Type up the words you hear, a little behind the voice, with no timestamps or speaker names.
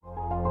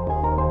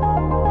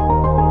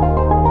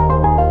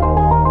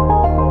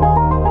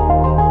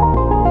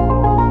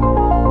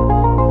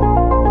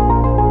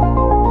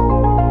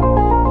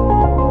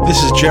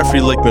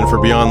Jeffrey Lichtman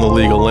for Beyond the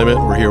Legal Limit.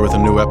 We're here with a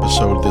new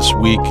episode this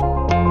week.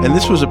 And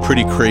this was a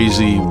pretty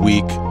crazy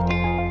week,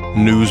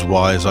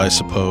 news-wise, I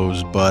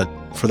suppose. But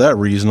for that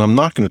reason, I'm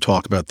not going to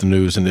talk about the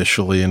news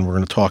initially, and we're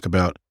going to talk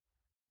about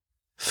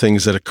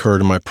things that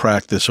occurred in my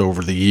practice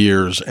over the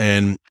years.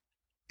 And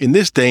in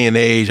this day and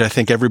age, I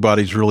think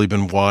everybody's really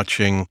been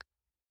watching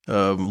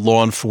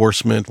law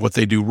enforcement, what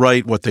they do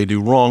right, what they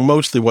do wrong.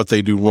 Mostly what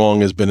they do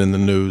wrong has been in the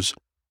news.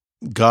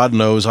 God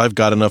knows I've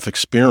got enough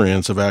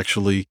experience of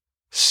actually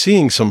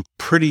seeing some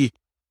pretty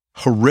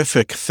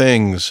horrific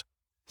things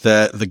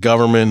that the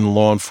government and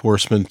law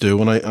enforcement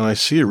do, and I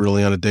see it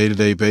really on a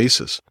day-to-day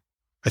basis.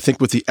 I think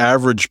what the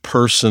average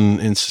person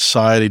in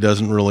society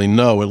doesn't really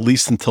know, at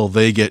least until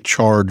they get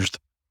charged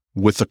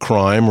with a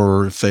crime,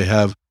 or if they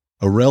have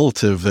a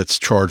relative that's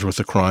charged with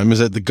a crime, is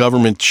that the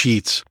government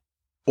cheats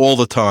all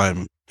the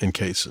time in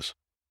cases.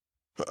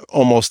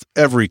 Almost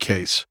every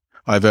case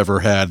I've ever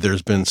had,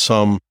 there's been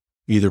some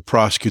either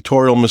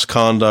prosecutorial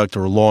misconduct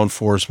or law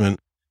enforcement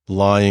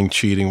lying,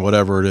 cheating,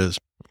 whatever it is.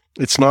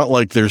 It's not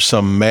like there's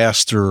some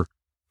master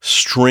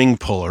string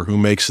puller who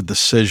makes a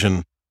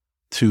decision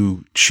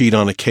to cheat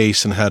on a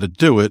case and how to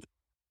do it.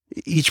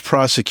 Each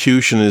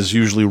prosecution is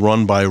usually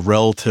run by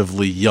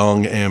relatively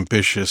young,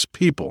 ambitious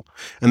people,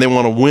 and they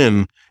want to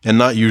win, and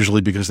not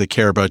usually because they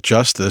care about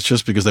justice,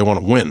 just because they want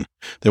to win.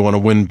 They want to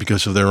win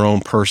because of their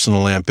own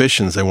personal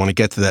ambitions. They want to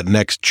get to that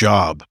next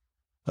job.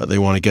 They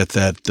want to get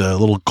that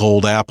little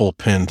gold apple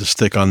pin to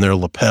stick on their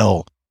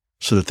lapel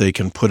so that they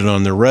can put it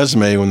on their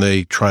resume when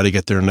they try to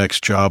get their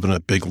next job in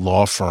a big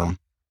law firm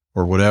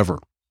or whatever.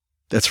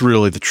 That's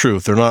really the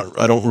truth.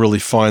 I don't really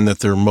find that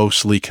they're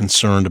mostly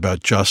concerned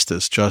about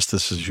justice.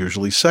 Justice is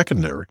usually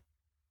secondary.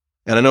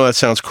 And I know that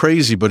sounds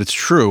crazy, but it's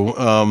true.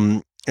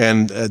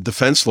 And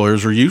defense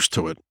lawyers are used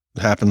to it.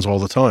 It happens all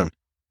the time.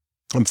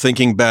 I'm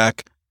thinking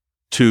back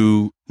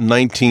to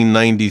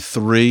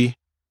 1993.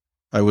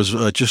 I was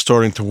just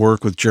starting to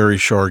work with Jerry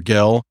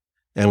Shargell,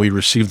 and we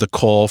received a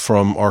call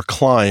from our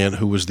client,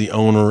 who was the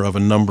owner of a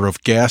number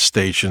of gas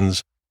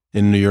stations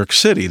in New York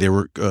City. They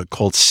were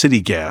called City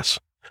Gas,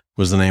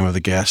 was the name of the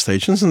gas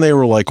stations, and they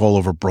were like all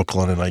over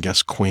Brooklyn and I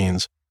guess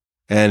Queens.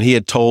 And he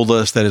had told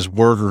us that his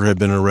worker had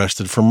been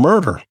arrested for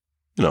murder.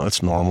 You know,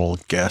 it's normal,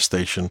 gas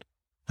station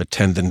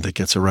attendant that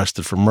gets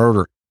arrested for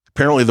murder.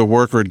 Apparently the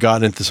worker had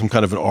gotten into some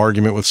kind of an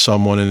argument with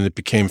someone and it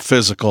became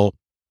physical,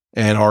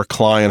 and our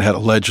client had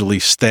allegedly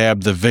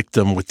stabbed the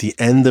victim with the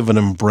end of an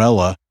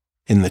umbrella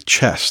in the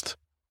chest,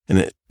 and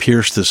it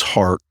pierced his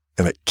heart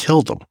and it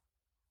killed him.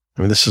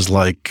 I mean, this is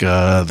like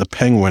the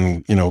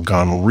Penguin,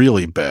 gone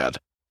really bad.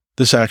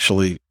 This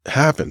actually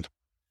happened.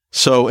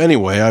 So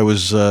anyway, I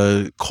was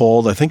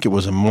called, I think it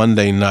was a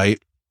Monday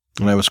night,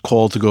 and I was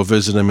called to go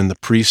visit him in the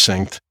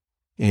precinct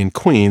in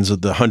Queens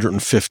at the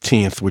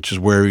 115th, which is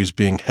where he's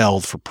being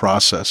held for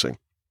processing.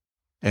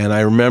 And I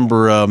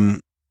remember, I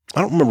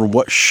don't remember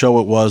what show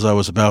it was I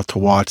was about to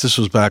watch. This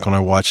was back when I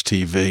watched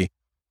TV.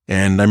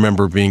 And I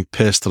remember being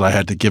pissed that I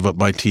had to give up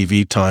my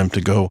TV time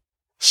to go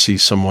see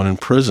someone in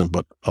prison.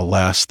 But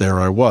alas, there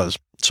I was.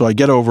 So I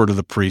get over to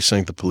the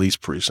precinct, the police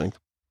precinct,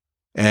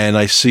 and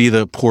I see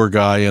the poor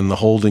guy in the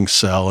holding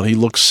cell, and he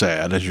looks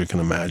sad, as you can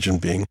imagine,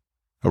 being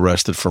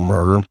arrested for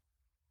murder.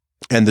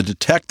 And the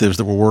detectives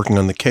that were working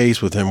on the case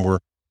with him were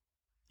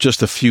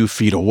just a few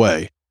feet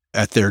away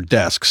at their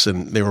desks,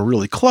 and they were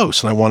really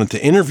close. And I wanted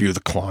to interview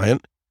the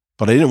client,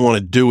 but I didn't want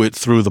to do it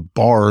through the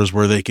bars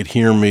where they could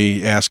hear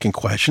me asking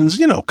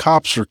questions.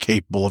 Cops are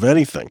capable of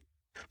anything.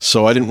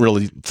 So I didn't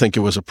really think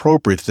it was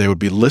appropriate that they would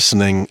be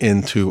listening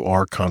into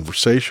our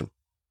conversation.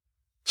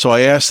 So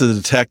I asked the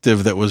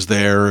detective that was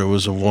there, it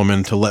was a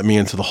woman, to let me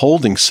into the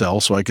holding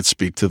cell so I could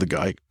speak to the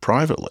guy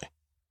privately.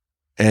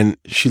 And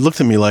she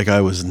looked at me like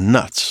I was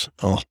nuts.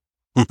 I'll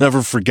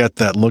never forget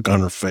that look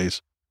on her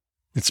face.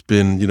 It's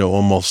been,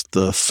 almost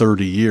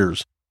 30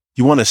 years.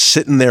 You want to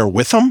sit in there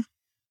with him?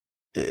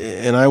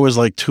 And I was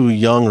like too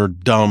young or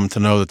dumb to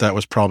know that that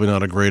was probably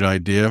not a great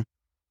idea.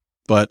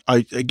 But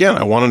I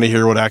wanted to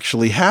hear what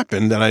actually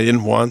happened, and I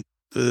didn't want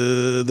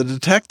the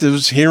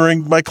detectives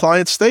hearing my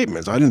client's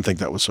statements. I didn't think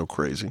that was so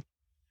crazy.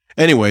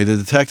 Anyway, the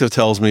detective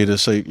tells me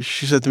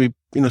she said to me,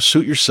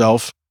 suit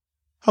yourself.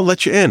 I'll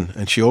let you in.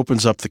 And she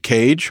opens up the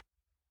cage.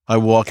 I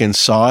walk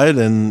inside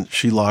and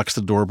she locks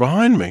the door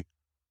behind me.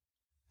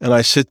 And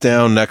I sit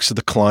down next to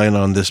the client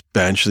on this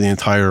bench. The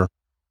entire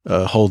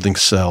holding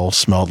cell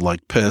smelled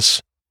like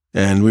piss,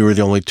 and we were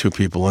the only two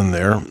people in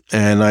there.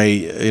 And I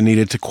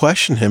needed to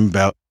question him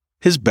about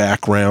his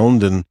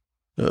background and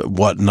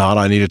whatnot.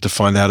 I needed to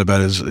find out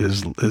about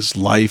his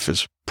life,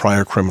 his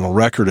prior criminal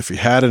record, if he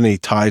had any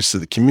ties to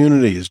the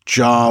community, his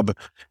job,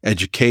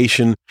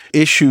 education,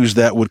 issues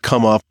that would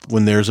come up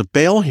when there's a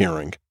bail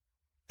hearing.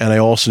 And I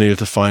also needed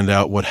to find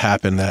out what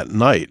happened that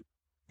night,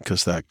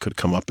 because that could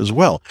come up as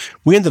well.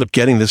 We ended up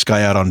getting this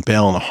guy out on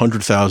bail on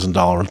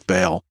 $100,000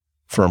 bail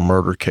for a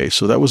murder case.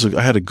 So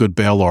I had a good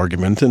bail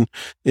argument. And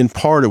in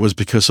part, it was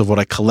because of what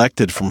I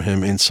collected from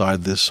him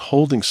inside this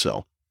holding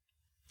cell.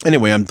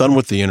 Anyway, I'm done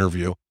with the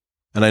interview,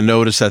 and I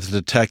noticed that the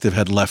detective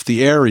had left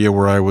the area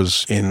where I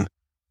was in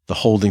the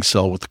holding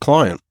cell with the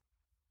client.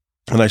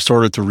 And I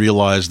started to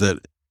realize that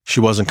she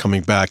wasn't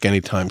coming back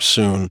anytime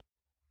soon,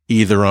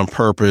 either on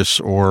purpose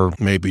or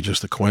maybe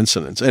just a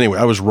coincidence. Anyway,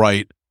 I was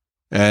right.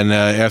 And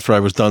after I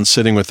was done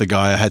sitting with the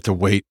guy, I had to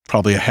wait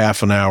probably a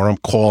half an hour. I'm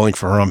calling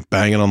for her. I'm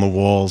banging on the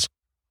walls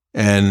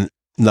and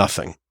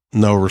nothing,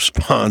 no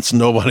response.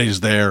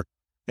 Nobody's there.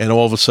 And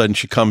all of a sudden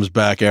she comes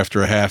back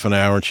after a half an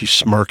hour and she's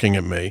smirking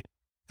at me.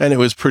 And it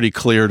was pretty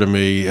clear to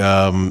me,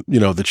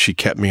 that she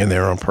kept me in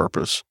there on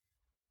purpose.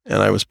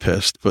 And I was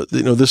pissed. But,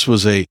 this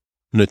was a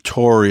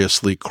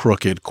notoriously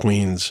crooked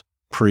Queens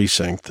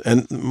precinct.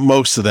 And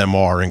most of them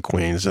are in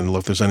Queens. And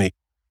look, if there's any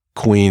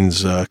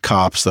Queens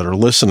cops that are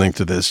listening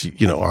to this,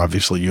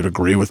 obviously you'd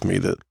agree with me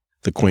that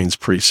the Queens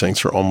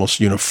precincts are almost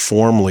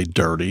uniformly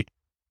dirty.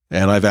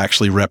 And I've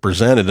actually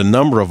represented a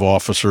number of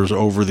officers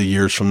over the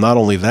years from not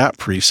only that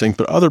precinct,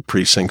 but other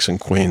precincts in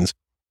Queens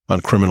on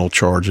criminal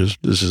charges.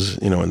 This is,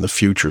 in the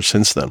future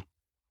since then.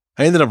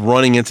 I ended up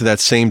running into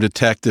that same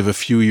detective a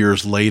few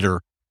years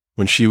later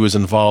when she was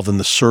involved in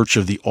the search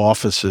of the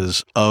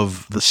offices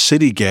of the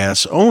city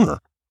gas owner,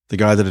 the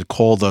guy that had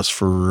called us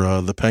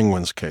for the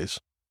Penguins case.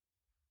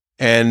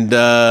 And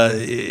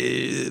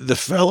the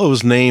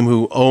fellow's name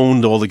who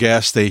owned all the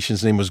gas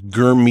stations' name was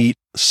Gurmeet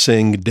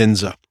Singh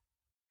Dinza.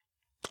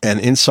 And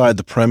inside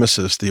the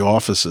premises, the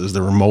offices,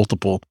 there were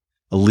multiple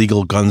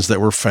illegal guns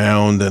that were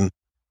found. And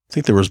I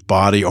think there was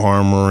body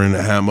armor and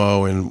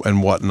ammo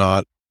and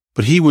whatnot.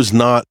 But he was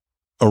not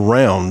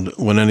around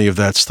when any of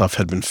that stuff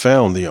had been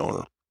found, the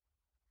owner.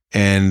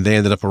 And they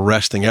ended up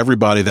arresting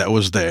everybody that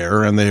was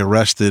there, and they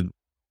arrested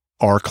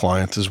our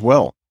client as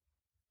well.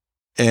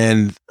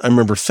 And I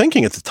remember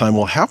thinking at the time,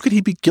 well, how could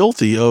he be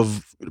guilty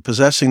of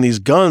possessing these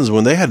guns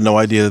when they had no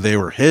idea that they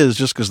were his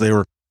just because they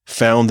were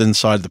found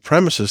inside the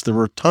premises? There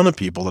were a ton of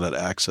people that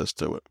had access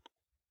to it.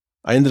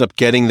 I ended up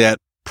getting that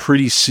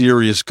pretty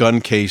serious gun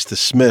case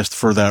dismissed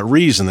for that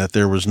reason, that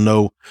there was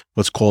no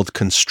what's called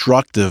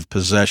constructive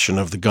possession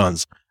of the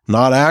guns.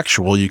 Not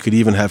actual, you could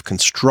even have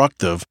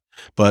constructive,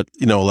 but,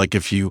 like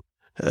if you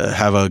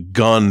have a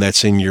gun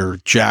that's in your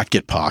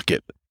jacket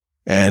pocket,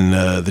 and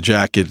the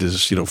jacket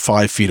is,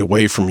 5 feet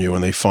away from you,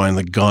 and they find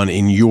the gun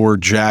in your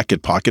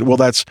jacket pocket. Well,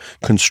 that's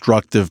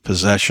constructive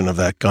possession of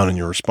that gun, and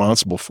you're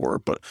responsible for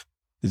it. But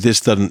this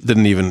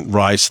didn't even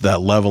rise to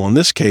that level in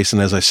this case.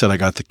 And as I said, I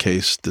got the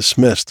case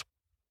dismissed.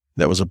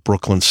 That was a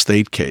Brooklyn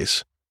State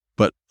case.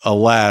 But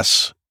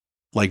alas,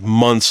 like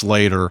months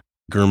later,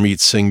 Gurmeet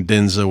Singh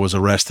Dinza was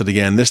arrested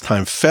again, this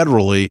time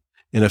federally,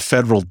 in a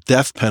federal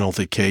death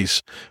penalty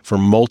case for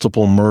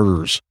multiple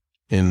murders.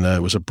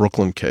 It was a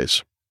Brooklyn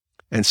case.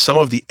 And some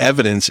of the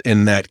evidence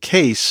in that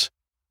case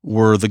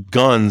were the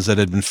guns that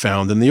had been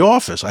found in the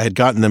office. I had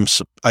gotten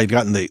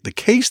the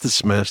case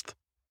dismissed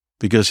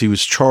because he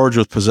was charged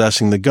with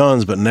possessing the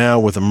guns, but now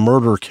with a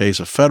murder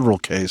case, a federal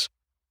case,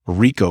 a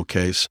RICO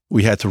case,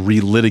 we had to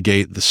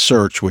relitigate the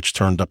search, which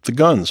turned up the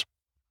guns.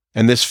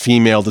 And this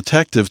female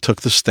detective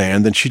took the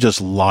stand, and she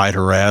just lied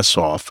her ass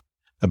off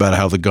about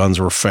how the guns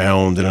were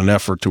found in an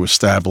effort to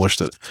establish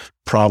that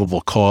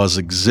probable cause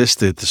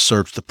existed to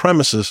search the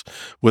premises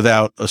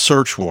without a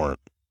search warrant.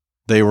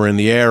 They were in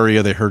the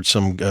area, they heard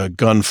some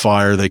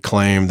gunfire, they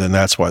claimed, and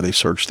that's why they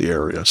searched the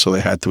area. So they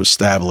had to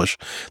establish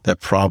that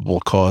probable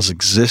cause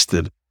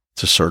existed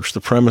to search the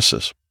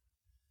premises.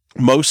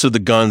 Most of the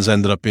guns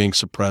ended up being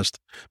suppressed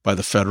by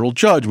the federal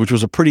judge, which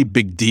was a pretty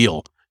big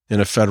deal in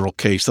a federal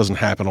case. Doesn't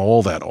happen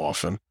all that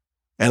often.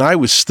 And I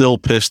was still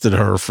pissed at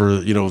her for,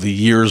 the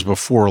years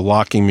before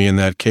locking me in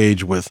that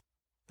cage with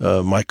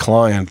my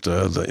client,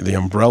 the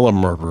umbrella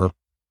murderer.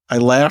 I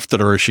laughed at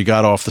her as she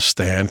got off the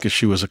stand because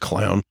she was a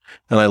clown.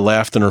 And I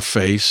laughed in her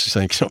face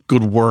saying,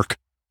 good work,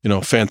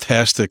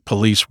 fantastic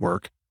police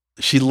work.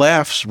 She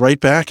laughs right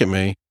back at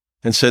me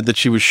and said that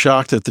she was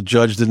shocked that the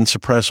judge didn't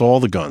suppress all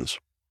the guns.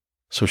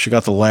 So she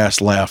got the last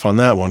laugh on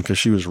that one because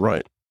she was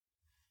right.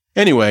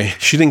 Anyway,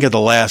 she didn't get the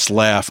last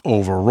laugh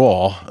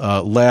overall.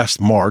 Last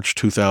March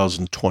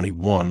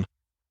 2021,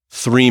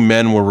 3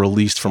 men were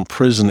released from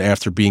prison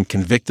after being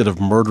convicted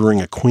of murdering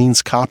a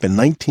Queens cop in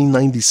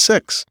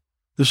 1996.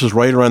 This was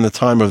right around the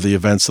time of the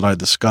events that I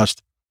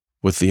discussed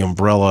with the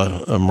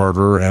umbrella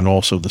murder and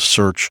also the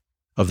search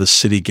of the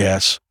city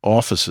gas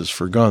offices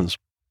for guns.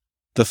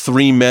 The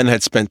 3 men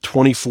had spent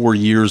 24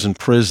 years in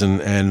prison,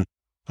 and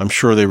I'm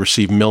sure they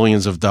received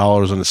millions of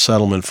dollars in a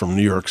settlement from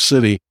New York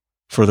City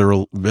for their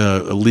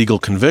illegal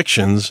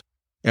convictions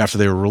after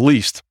they were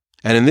released.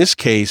 And in this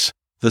case,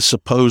 the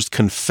supposed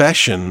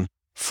confession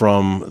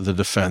from the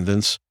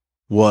defendants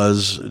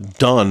was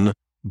done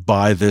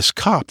by this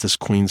cop, this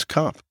Queens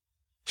cop.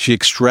 She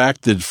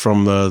extracted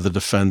from the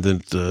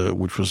defendant,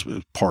 which was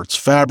parts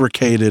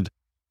fabricated,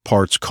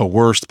 parts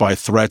coerced by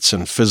threats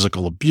and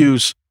physical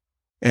abuse,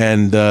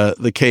 and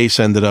the case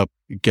ended up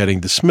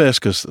getting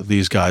dismissed because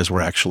these guys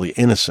were actually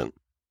innocent.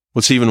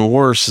 What's even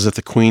worse is that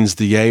the Queens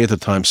DA at the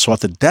time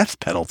sought the death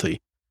penalty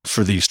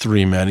for these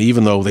 3 men,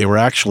 even though they were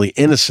actually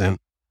innocent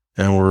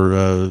and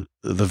were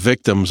the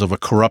victims of a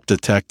corrupt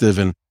detective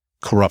and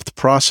corrupt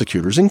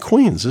prosecutors in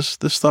Queens.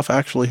 This stuff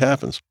actually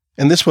happens.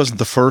 And this wasn't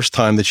the first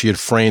time that she had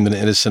framed an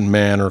innocent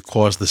man or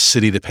caused the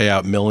city to pay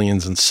out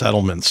millions in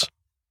settlements.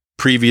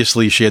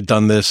 Previously, she had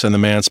done this, and the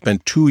man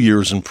spent 2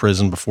 years in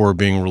prison before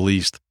being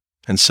released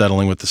and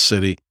settling with the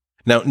city.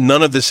 Now,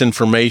 none of this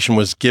information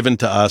was given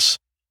to us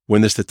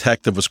when this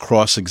detective was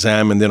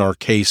cross-examined in our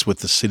case with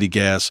the city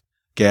gas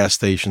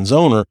station's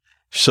owner,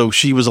 so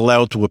she was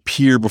allowed to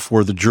appear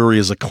before the jury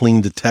as a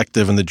clean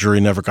detective, and the jury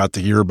never got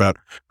to hear about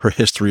her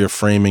history of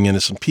framing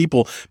innocent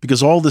people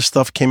because all this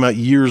stuff came out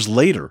years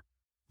later.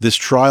 This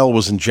trial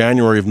was in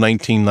January of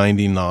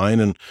 1999,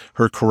 and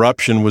her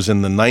corruption was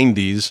in the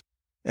 90s,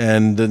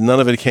 and none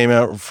of it came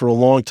out for a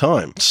long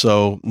time.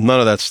 So none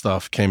of that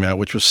stuff came out,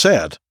 which was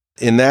sad.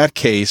 In that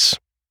case,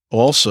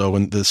 also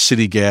in the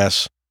city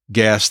gas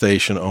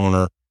station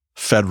owner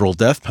federal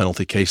death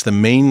penalty case, the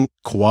main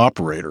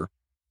cooperator,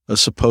 a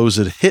supposed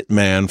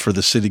hitman for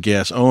the city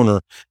gas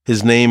owner,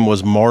 his name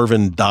was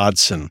Marvin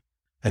Dodson,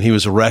 and he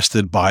was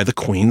arrested by the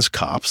Queens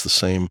cops, the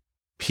same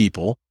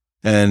people.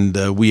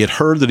 And we had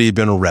heard that he had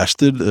been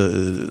arrested.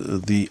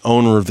 The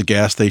owner of the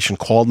gas station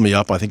called me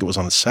up, I think it was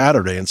on a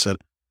Saturday, and said,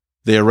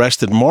 "They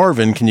arrested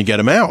Marvin. Can you get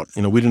him out?"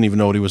 We didn't even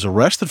know what he was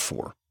arrested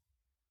for.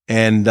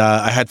 And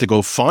I had to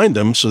go find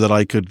him so that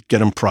I could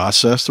get him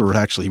processed, or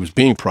actually he was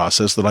being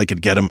processed, that I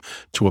could get him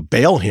to a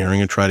bail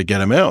hearing and try to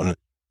get him out and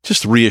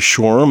just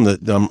reassure him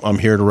that I'm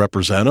here to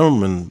represent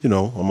him and,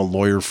 I'm a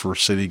lawyer for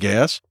city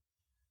gas.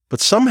 But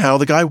somehow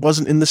the guy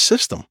wasn't in the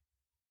system.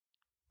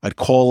 I'd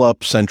call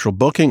up central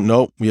booking.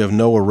 Nope, we have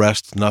no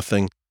arrest,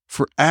 nothing.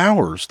 For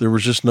hours, there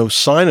was just no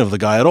sign of the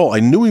guy at all. I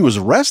knew he was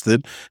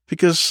arrested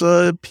because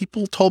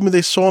people told me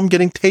they saw him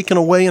getting taken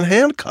away in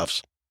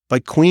handcuffs by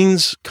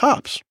Queens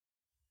cops.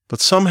 But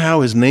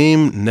somehow his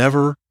name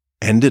never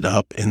ended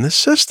up in the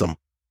system.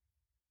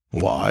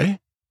 Why?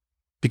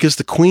 Because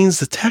the Queens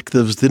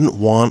detectives didn't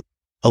want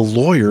a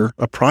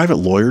private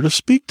lawyer, to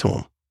speak to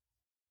him.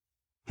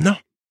 No,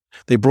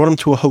 they brought him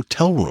to a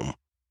hotel room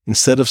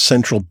instead of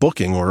central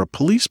booking or a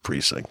police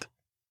precinct.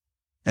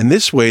 And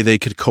this way they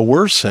could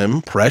coerce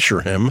him,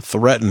 pressure him,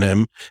 threaten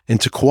him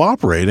into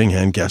cooperating,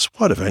 and guess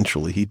what?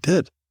 Eventually he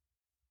did.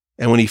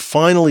 And when he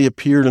finally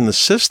appeared in the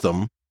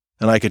system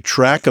and I could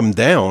track him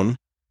down,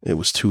 it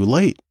was too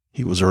late.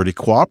 He was already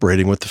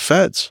cooperating with the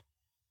feds.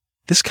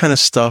 This kind of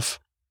stuff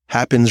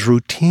happens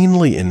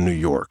routinely in New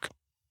York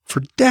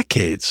for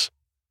decades.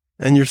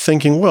 And you're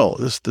thinking, well,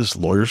 this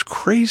lawyer's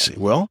crazy.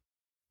 Well,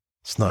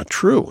 it's not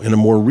true. In a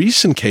more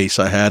recent case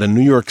I had, a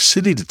New York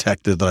City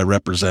detective that I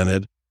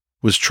represented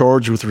was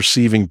charged with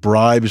receiving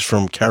bribes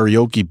from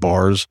karaoke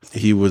bars.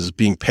 He was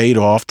being paid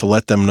off to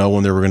let them know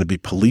when there were going to be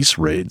police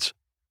raids.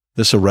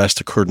 This arrest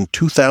occurred in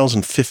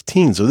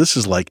 2015, so this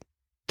is like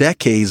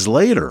decades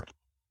later.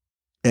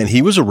 And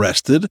he was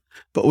arrested,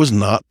 but was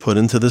not put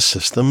into the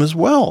system as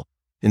well.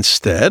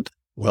 Instead,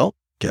 well,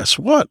 guess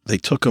what? They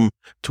took him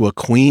to a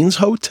Queens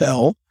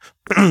hotel,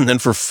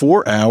 and for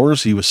 4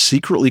 hours he was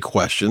secretly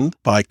questioned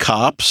by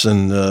cops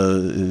and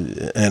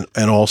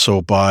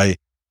also by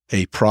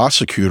a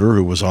prosecutor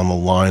who was on the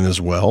line as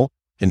well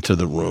into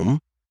the room.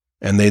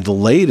 And they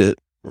delayed it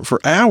for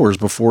hours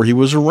before he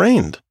was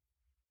arraigned.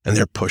 And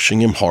they're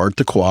pushing him hard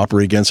to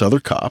cooperate against other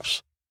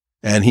cops.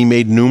 And he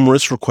made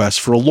numerous requests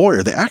for a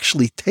lawyer. They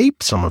actually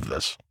taped some of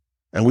this,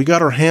 and we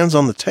got our hands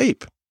on the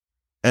tape.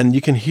 And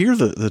you can hear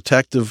the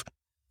detective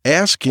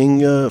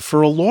asking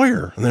for a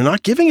lawyer, and they're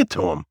not giving it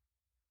to him.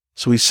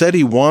 So he said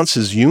he wants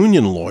his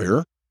union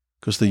lawyer,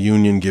 because the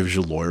union gives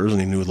you lawyers,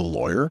 and he knew the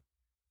lawyer.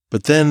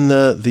 But then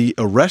the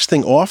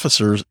arresting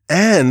officers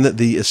and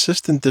the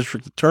assistant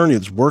district attorney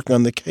that's working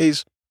on the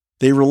case,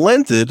 they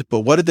relented,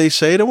 but what did they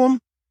say to him?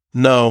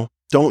 No,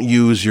 don't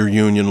use your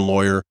union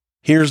lawyer.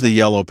 Here's the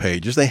yellow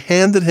pages. They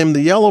handed him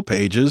the yellow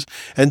pages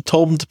and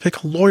told him to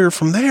pick a lawyer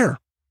from there,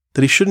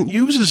 that he shouldn't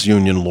use his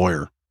union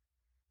lawyer.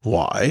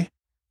 Why?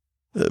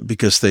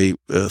 Because they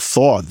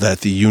thought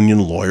that the union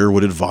lawyer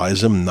would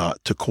advise him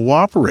not to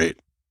cooperate.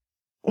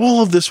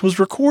 All of this was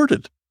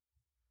recorded.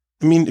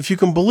 I mean, if you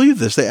can believe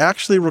this, they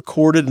actually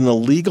recorded an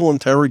illegal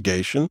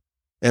interrogation,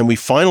 and we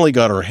finally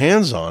got our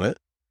hands on it,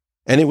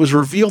 and it was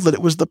revealed that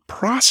it was the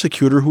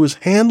prosecutor who was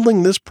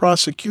handling this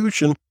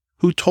prosecution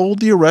who told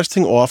the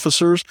arresting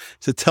officers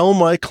to tell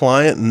my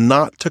client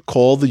not to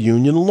call the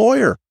union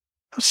lawyer.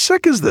 How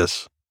sick is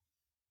this?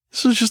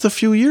 This was just a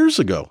few years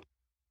ago.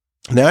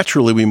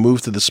 Naturally, we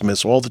moved to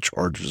dismiss all the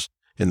charges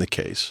in the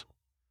case.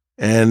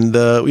 And,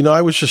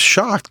 I was just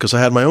shocked because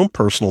I had my own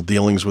personal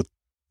dealings with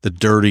the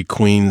dirty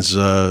Queens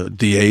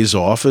DA's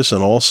office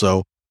and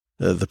also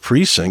the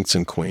precincts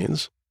in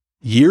Queens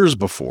years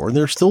before, and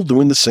they're still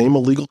doing the same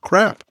illegal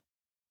crap.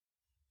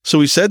 So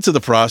he said to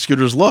the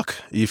prosecutors, look,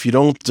 if you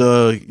don't,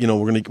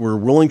 we're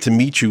willing to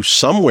meet you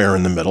somewhere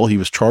in the middle. He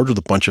was charged with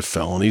a bunch of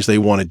felonies. They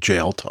wanted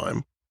jail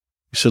time.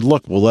 He said,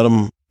 look, we'll let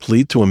him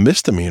plead to a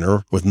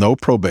misdemeanor with no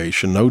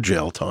probation, no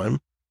jail time.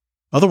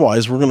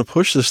 Otherwise, we're going to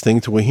push this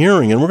thing to a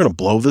hearing and we're going to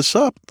blow this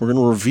up. We're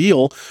going to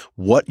reveal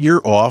what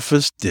your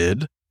office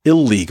did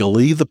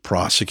illegally. The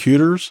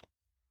prosecutors,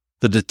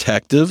 the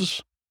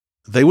detectives,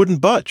 they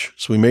wouldn't budge.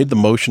 So we made the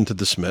motion to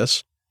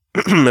dismiss.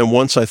 And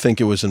once I think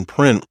it was in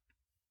print,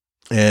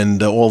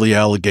 and all the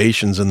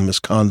allegations and the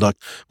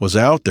misconduct was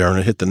out there and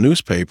it hit the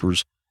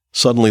newspapers,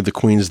 suddenly the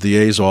Queen's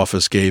DA's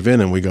office gave in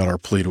and we got our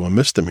plea to a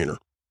misdemeanor.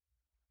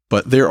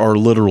 But there are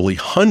literally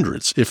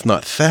hundreds, if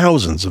not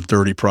thousands, of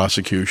dirty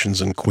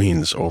prosecutions in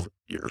Queens over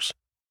the years.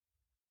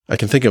 I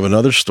can think of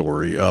another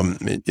story.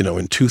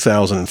 In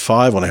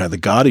 2005, when I had the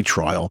Gotti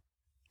trial,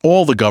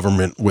 all the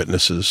government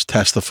witnesses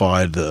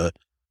testified that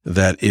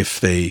if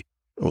they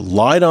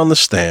lied on the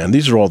stand,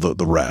 these are all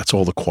the rats,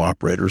 all the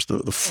cooperators,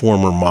 the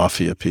former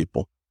mafia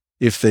people,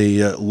 if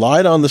they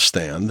lied on the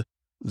stand,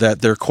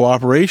 that their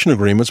cooperation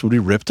agreements would be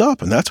ripped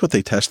up. And that's what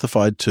they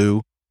testified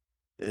to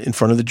in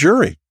front of the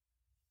jury.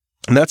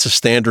 And that's a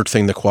standard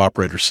thing the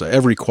cooperators say.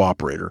 Every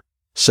cooperator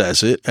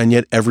says it, and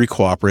yet every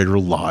cooperator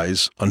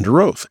lies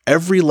under oath.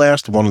 Every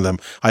last one of them.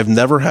 I've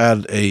never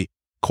had a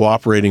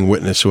cooperating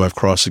witness who I've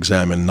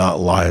cross-examined not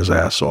lie his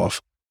ass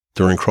off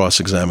during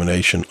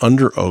cross-examination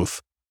under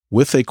oath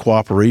with a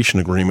cooperation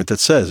agreement that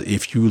says,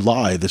 if you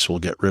lie, this will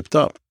get ripped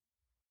up.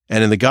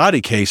 And in the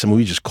Gotti case,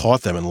 we just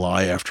caught them in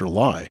lie after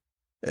lie.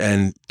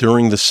 And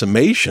during the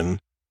summation,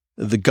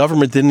 the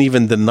government didn't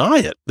even deny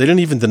it. They didn't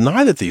even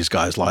deny that these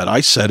guys lied.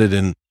 I said it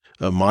in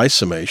my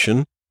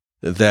summation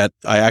that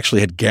I actually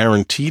had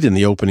guaranteed in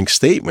the opening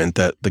statement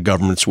that the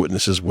government's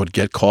witnesses would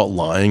get caught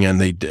lying, and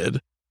they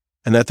did.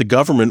 And that the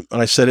government, and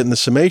I said it in the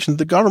summation,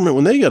 the government,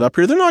 when they get up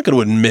here, they're not going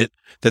to admit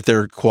that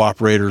their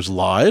cooperators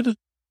lied.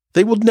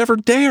 They would never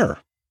dare.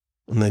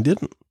 And they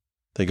didn't.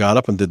 They got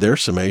up and did their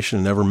summation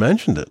and never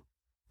mentioned it.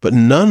 But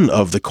none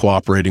of the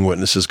cooperating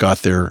witnesses got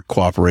their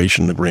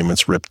cooperation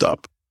agreements ripped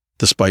up,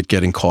 despite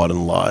getting caught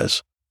in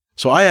lies.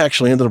 So I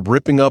actually ended up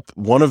ripping up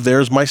one of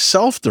theirs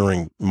myself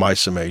during my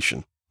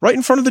summation, right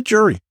in front of the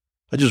jury.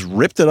 I just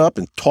ripped it up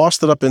and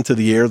tossed it up into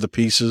the air, the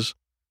pieces.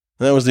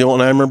 And that was the only,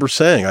 and I remember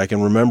saying, I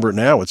can remember it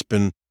now, it's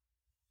been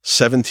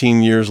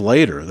 17 years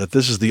later, that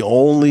this is the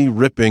only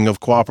ripping of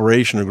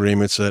cooperation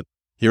agreements that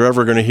you're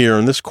ever going to hear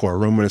in this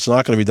courtroom, and it's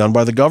not going to be done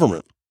by the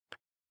government.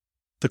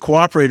 The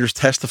cooperators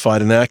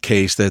testified in that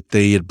case that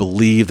they had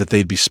believed that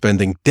they'd be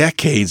spending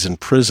decades in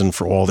prison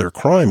for all their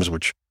crimes,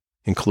 which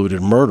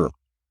included murder.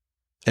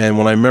 And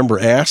when I remember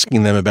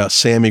asking them about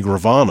Sammy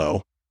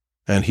Gravano,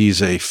 and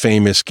he's a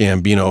famous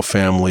Gambino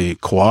family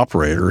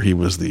cooperator, he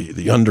was the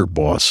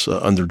underboss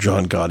under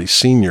John Gotti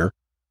Sr.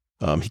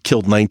 He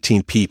killed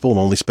 19 people and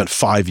only spent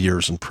 5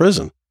 years in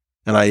prison.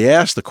 And I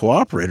asked the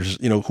cooperators,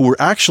 who were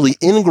actually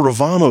in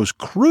Gravano's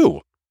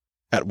crew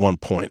at one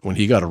point when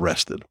he got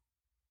arrested.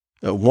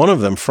 One of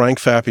them, Frank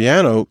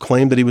Fapiano,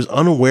 claimed that he was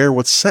unaware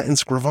what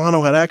sentence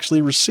Gravano had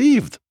actually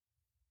received.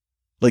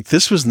 Like,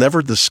 this was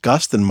never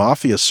discussed in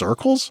mafia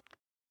circles?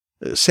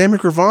 Sammy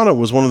Gravano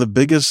was one of the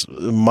biggest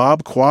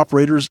mob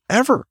cooperators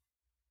ever.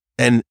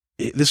 And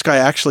this guy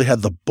actually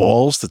had the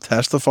balls to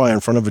testify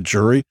in front of a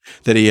jury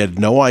that he had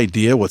no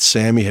idea what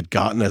Sammy had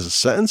gotten as a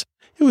sentence.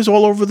 It was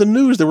all over the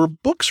news. There were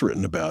books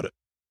written about it.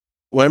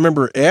 Well, I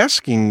remember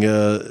asking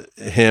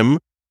him,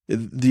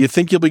 do you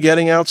think you'll be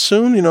getting out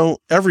soon?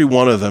 Every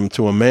one of them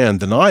to a man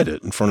denied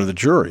it in front of the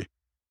jury.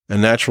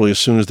 And naturally, as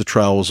soon as the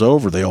trial was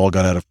over, they all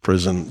got out of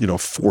prison,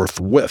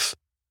 forthwith,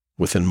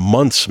 within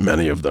months,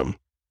 many of them.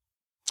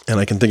 And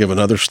I can think of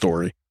another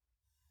story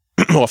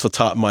off the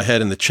top of my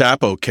head. In the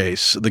Chapo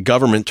case, the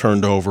government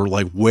turned over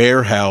like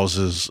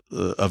warehouses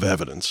of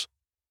evidence,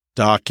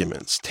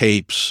 documents,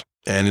 tapes,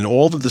 and in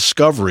all the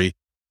discovery,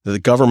 the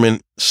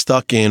government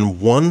stuck in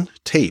one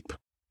tape,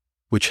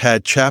 which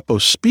had Chapo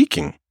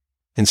speaking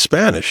in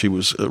Spanish. He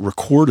was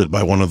recorded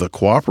by one of the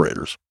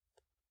cooperators,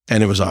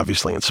 and it was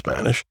obviously in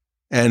Spanish.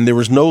 And there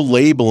was no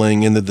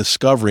labeling in the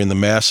discovery, in the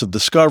massive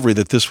discovery,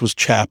 that this was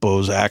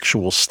Chapo's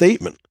actual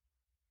statement.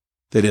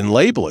 They didn't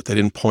label it. They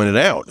didn't point it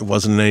out. It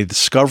wasn't in any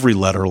discovery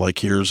letter like,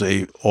 here's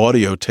a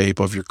audio tape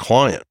of your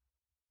client.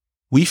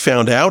 We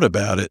found out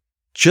about it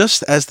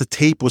just as the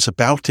tape was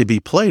about to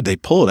be played. They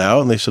pull it out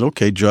and they said,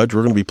 okay, Judge,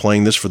 we're going to be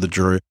playing this for the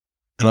jury.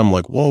 And I'm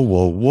like, whoa,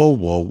 whoa, whoa,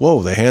 whoa,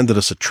 whoa. They handed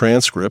us a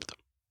transcript.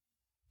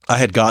 I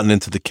had gotten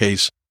into the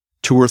case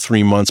 2 or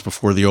 3 months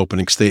before the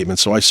opening statement,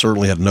 so I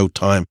certainly had no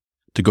time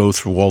to go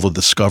through all the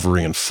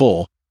discovery in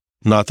full.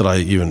 Not that I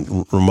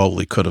even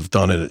remotely could have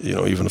done it,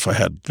 even if I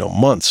had,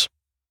 months.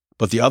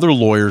 But the other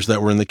lawyers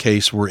that were in the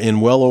case were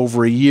in well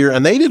over a year,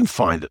 and they didn't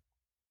find it.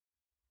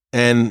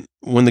 And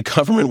when the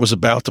government was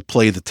about to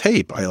play the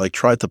tape, I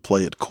tried to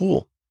play it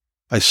cool.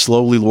 I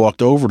slowly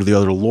walked over to the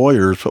other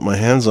lawyers, put my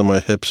hands on my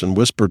hips, and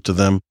whispered to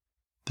them,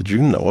 did you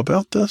know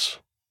about this?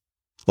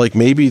 Like,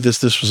 maybe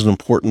this was an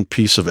important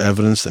piece of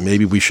evidence that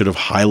maybe we should have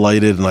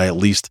highlighted, and I at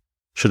least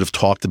should have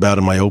talked about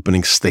in my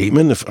opening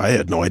statement if I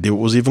had no idea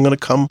what was even going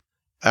to come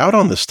out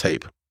on this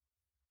tape.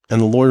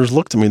 And the lawyers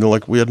looked at me and they're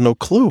like, we had no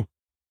clue.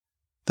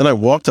 Then I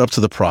walked up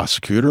to the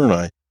prosecutor and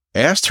I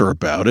asked her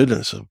about it and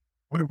I said,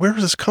 where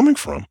is this coming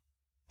from?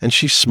 And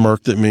she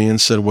smirked at me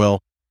and said, well,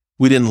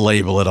 we didn't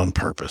label it on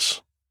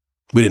purpose.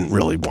 We didn't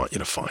really want you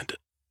to find it.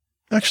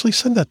 Actually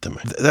said that to me.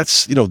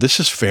 That's, this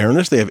is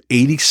fairness. They have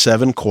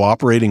 87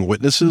 cooperating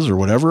witnesses or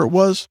whatever it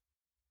was.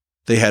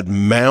 They had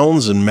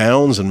mounds and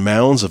mounds and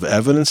mounds of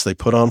evidence they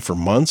put on for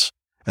months,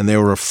 and they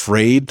were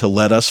afraid to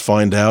let us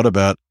find out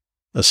about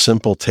a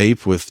simple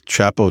tape with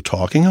Chapo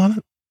talking on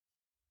it?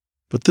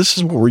 But this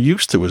is what we're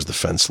used to as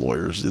defense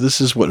lawyers.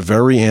 This is what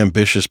very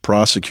ambitious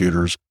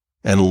prosecutors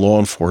and law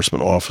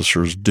enforcement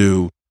officers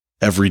do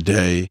every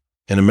day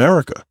in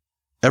America,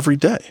 every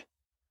day.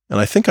 And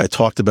I think I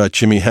talked about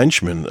Jimmy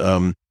Henchman,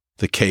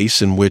 the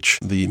case in which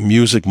the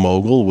music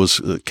mogul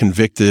was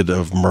convicted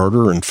of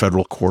murder in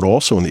federal court,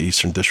 also in the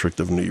Eastern District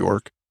of New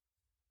York.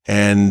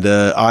 And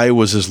I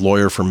was his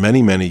lawyer for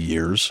many, many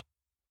years.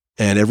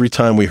 And every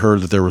time we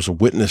heard that there was a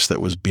witness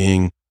that was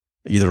being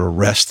either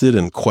arrested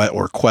and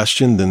or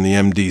questioned in the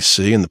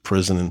MDC, in the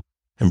prison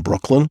in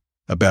Brooklyn,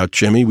 about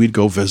Jimmy, we'd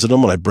go visit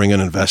him and I'd bring an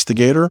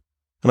investigator.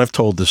 And I've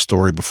told this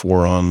story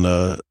before on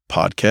the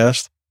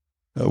podcast.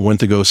 I went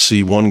to go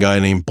see one guy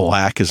named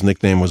Black. His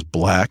nickname was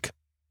Black.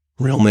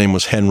 Real name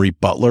was Henry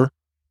Butler.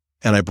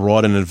 And I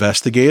brought an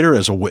investigator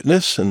as a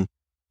witness, and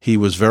he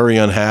was very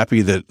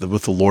unhappy that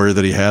with the lawyer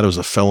that he had, it was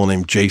a fellow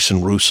named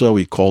Jason Russo.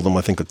 He called him,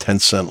 I think, a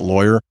 10-cent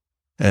lawyer.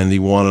 And he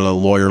wanted a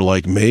lawyer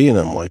like me. And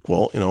I'm like,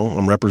 well,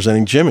 I'm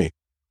representing Jimmy.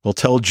 Well,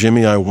 tell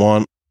Jimmy I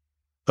want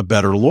a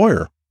better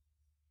lawyer.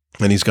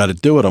 And he's got to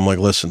do it. I'm like,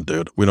 listen,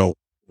 dude,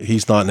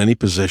 he's not in any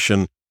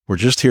position. We're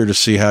just here to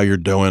see how you're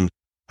doing.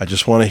 I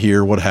just want to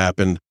hear what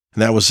happened.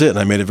 And that was it. And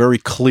I made it very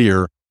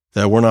clear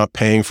that we're not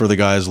paying for the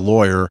guy's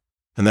lawyer.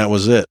 And that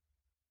was it.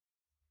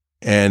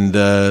 And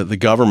the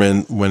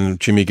government, when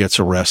Jimmy gets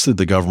arrested,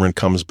 the government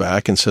comes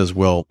back and says,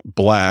 well,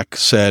 Black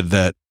said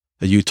that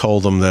you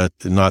told him that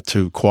not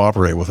to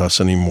cooperate with us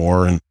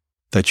anymore and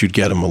that you'd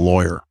get him a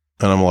lawyer.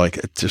 And I'm like,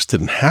 it just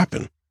didn't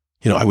happen.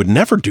 I would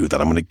never do that.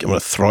 I'm going to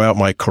throw out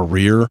my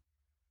career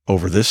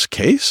over this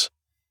case.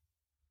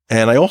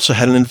 And I also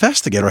had an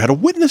investigator. I had a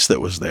witness that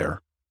was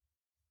there.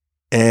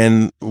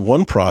 And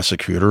one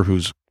prosecutor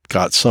who's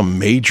got some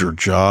major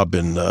job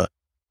in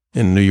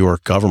New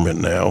York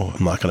government now,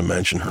 I'm not going to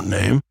mention her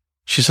name,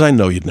 she said, I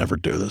know you'd never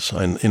do this.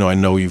 I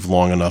know you've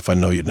long enough. I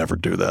know you'd never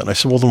do that. And I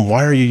said, well, then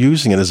why are you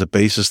using it as a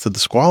basis to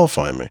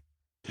disqualify me?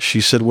 She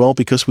said, well,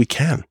 because we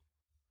can.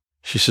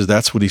 She says,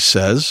 that's what he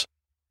says.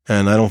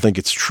 And I don't think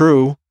it's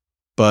true,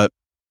 but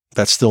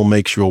that still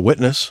makes you a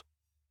witness.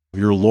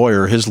 Your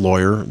lawyer, his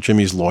lawyer,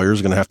 Jimmy's lawyer,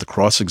 is going to have to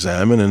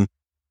cross-examine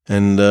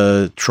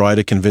and try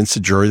to convince the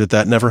jury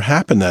that never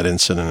happened, that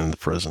incident in the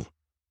prison.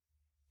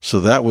 So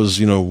that was,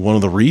 one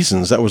of the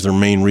reasons, that was their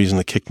main reason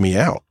to kick me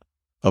out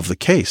of the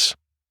case.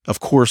 Of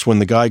course, when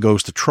the guy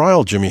goes to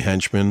trial, Jimmy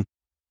Henchman,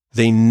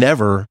 they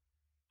never,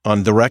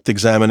 on direct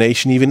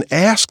examination, even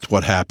asked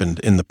what happened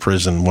in the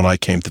prison when I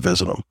came to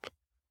visit them.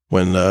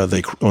 When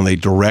they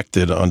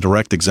directed on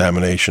direct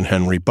examination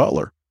Henry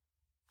Butler.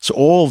 So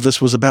all of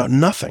this was about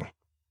nothing,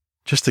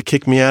 just to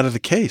kick me out of the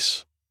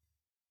case.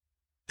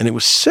 And it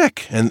was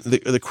sick. And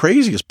the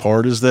craziest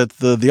part is that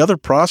the other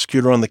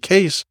prosecutor on the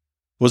case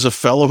was a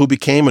fellow who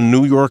became a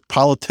New York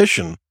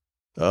politician,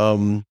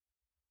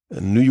 a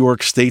New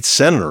York state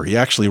senator. He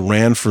actually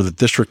ran for the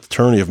district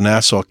attorney of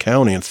Nassau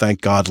County and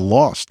thank God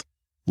lost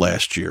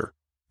last year.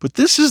 But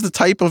this is the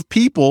type of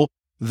people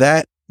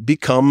that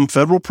become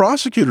federal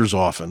prosecutors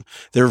often.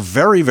 They're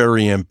very,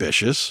 very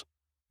ambitious.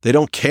 They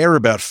don't care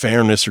about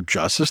fairness or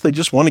justice. They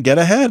just want to get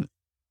ahead.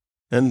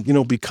 And,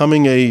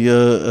 becoming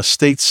a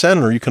state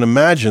senator, you can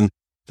imagine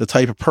the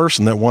type of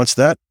person that wants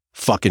that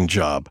fucking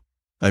job.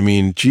 I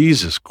mean,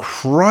 Jesus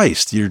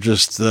Christ, you're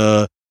just,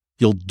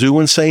 you'll do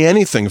and say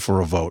anything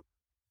for a vote.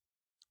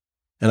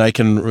 And I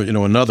can,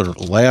 another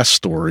last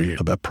story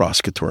about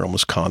prosecutorial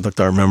misconduct.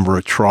 I remember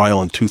a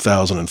trial in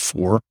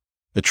 2004,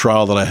 a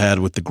trial that I had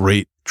with the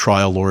great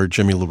trial lawyer,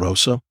 Jimmy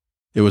LaRosa.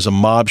 It was a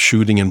mob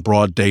shooting in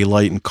broad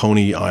daylight in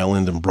Coney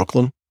Island in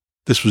Brooklyn.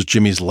 This was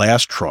Jimmy's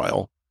last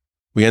trial.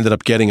 We ended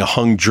up getting a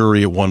hung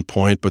jury at one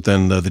point, but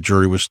then the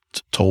jury was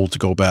told to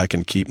go back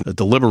and keep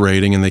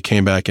deliberating, and they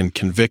came back and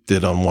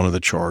convicted on one of the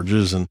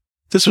charges. And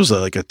this was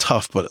like a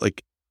tough, but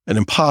like an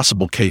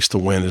impossible case to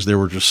win, as there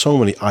were just so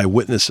many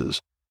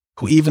eyewitnesses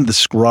who even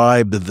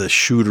described the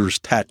shooter's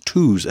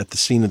tattoos at the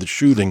scene of the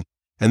shooting.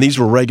 And these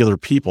were regular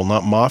people,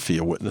 not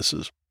mafia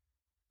witnesses.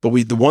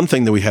 But the one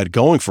thing that we had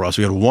going for us,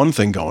 and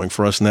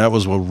that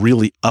was a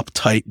really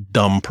uptight,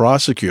 dumb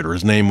prosecutor.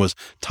 His name was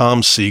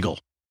Tom Siegel.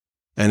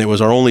 And it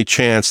was our only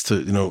chance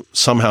to,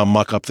 somehow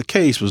muck up the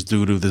case was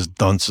due to this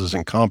dunce's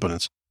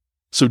incompetence.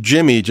 So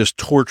Jimmy just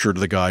tortured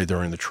the guy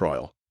during the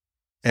trial.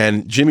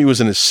 And Jimmy was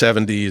in his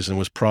 70s and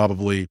was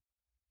probably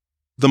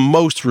the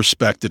most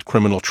respected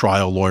criminal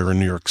trial lawyer in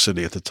New York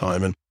City at the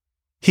time. And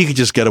he could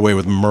just get away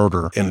with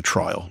murder in a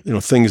trial,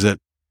 things that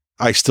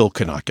I still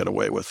cannot get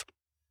away with.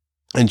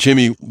 And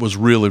Jimmy was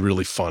really,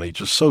 really funny,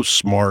 just so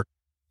smart,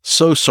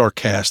 so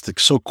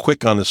sarcastic, so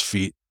quick on his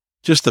feet,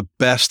 just the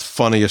best,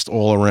 funniest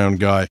all-around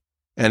guy.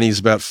 And he's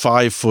about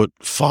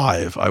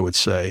 5'5", I would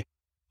say,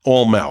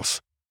 all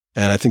mouth.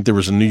 And I think there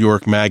was a New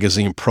York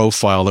Magazine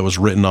profile that was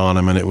written on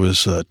him, and it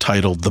was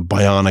titled The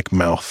Bionic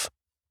Mouth.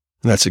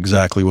 And that's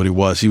exactly what he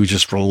was. He was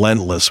just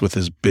relentless with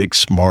his big,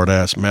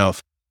 smart-ass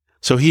mouth.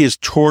 So he is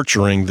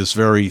torturing this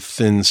very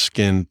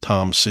thin-skinned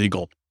Tom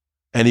Siegel.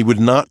 And he would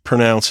not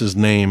pronounce his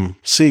name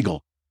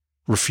Siegel.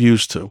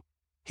 Refused to.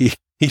 He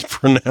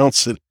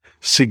pronounced it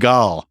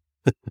Seagal.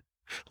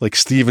 like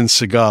Steven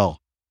Seagal.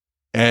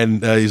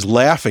 And he's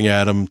laughing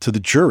at him to the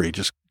jury,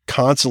 just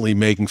constantly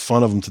making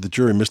fun of him to the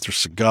jury, Mr.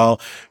 Seagal.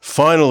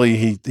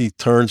 Finally, he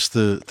turns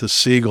to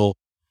Siegel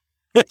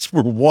as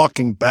we're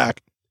walking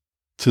back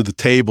to the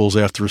tables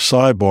after a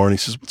sidebar, and he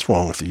says, "What's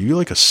wrong with you? You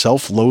like a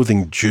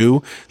self-loathing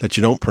Jew that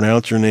you don't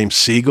pronounce your name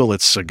Siegel?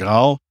 It's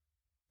Seagal?"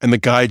 And the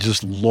guy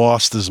just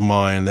lost his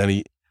mind. And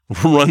he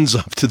runs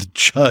up to the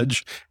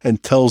judge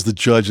and tells the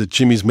judge that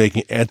Jimmy's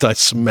making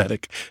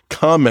anti-Semitic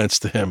comments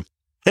to him.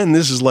 And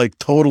this is like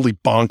totally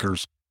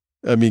bonkers.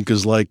 I mean,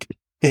 because like,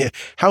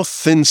 how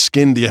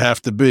thin-skinned do you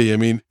have to be? I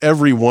mean,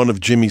 every one of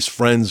Jimmy's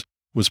friends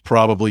was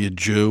probably a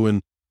Jew,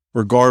 and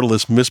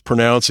regardless,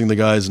 mispronouncing the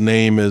guy's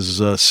name as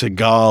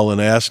Seagal and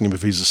asking him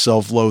if he's a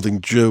self-loathing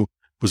Jew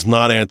was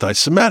not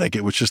anti-Semitic.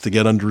 It was just to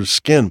get under his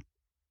skin.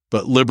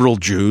 But liberal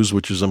Jews,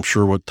 which is I'm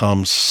sure what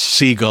Tom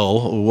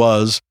Siegel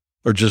was,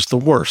 are just the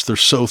worst. They're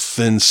so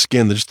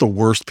thin-skinned. They're just the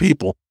worst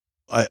people.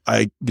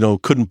 I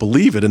couldn't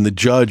believe it. And the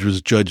judge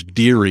was Judge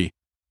Deary,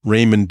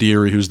 Raymond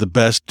Deary, who's the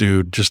best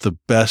dude, just the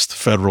best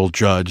federal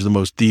judge, the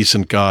most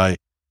decent guy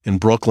in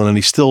Brooklyn. And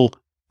he's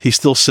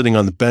still sitting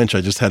on the bench.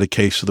 I just had a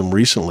case with him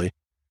recently.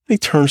 And he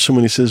turns to him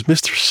and he says,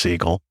 "Mr.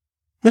 Siegel,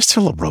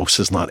 Mr. LaRose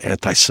is not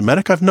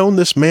anti-Semitic. I've known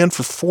this man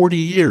for 40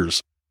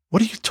 years.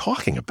 What are you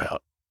talking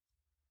about?"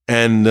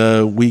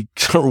 And we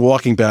start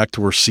walking back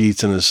to our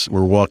seats, and as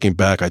we're walking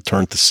back, I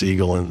turned to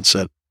Siegel and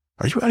said,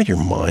 "Are you out of your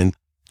mind?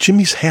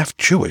 Jimmy's half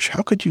Jewish.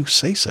 How could you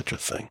say such a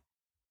thing?"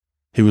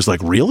 He was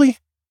like, "Really?"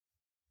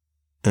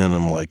 And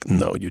I'm like,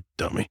 "No, you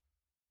dummy."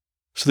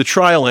 So the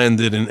trial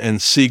ended,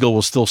 and Siegel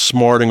was still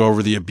smarting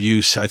over the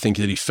abuse I think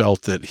that he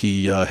felt that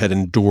he had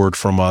endured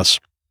from us.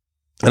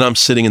 And I'm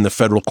sitting in the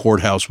federal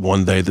courthouse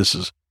one day, this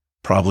is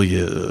probably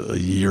a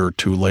year or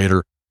two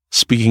later,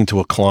 speaking to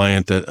a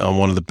client on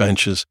one of the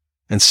benches,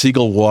 and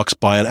Siegel walks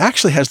by and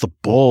actually has the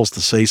balls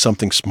to say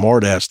something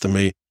smart-ass to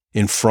me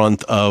in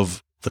front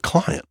of the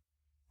client,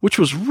 which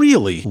was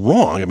really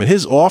wrong. I mean,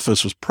 his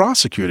office was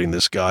prosecuting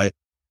this guy,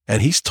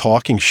 and he's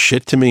talking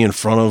shit to me in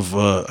front of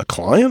a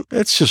client?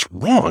 It's just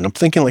wrong. I'm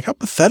thinking, like, how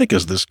pathetic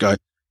is this guy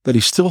that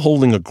he's still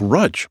holding a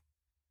grudge?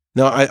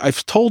 Now,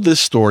 I've told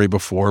this story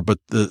before, but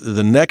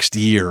the next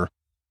year,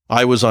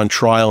 I was on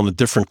trial in a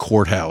different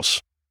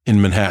courthouse in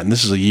Manhattan.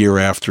 This is a year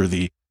after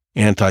the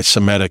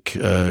anti-Semitic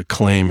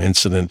claim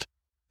incident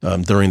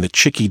during the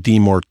Chicky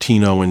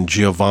DiMartino and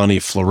Giovanni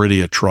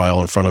Floridia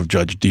trial in front of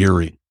Judge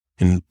Deary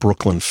in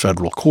Brooklyn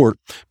Federal Court.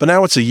 But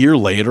now it's a year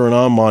later, and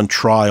I'm on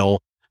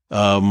trial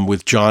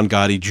with John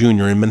Gotti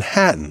Jr. in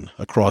Manhattan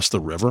across the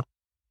river.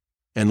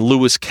 And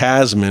Louis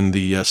Kasman,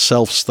 the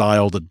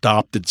self-styled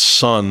adopted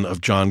son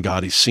of John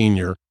Gotti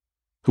Sr.,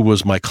 who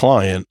was my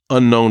client,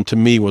 unknown to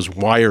me, was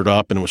wired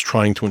up and was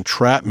trying to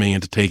entrap me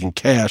into taking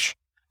cash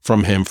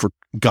from him for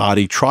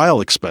Gotti trial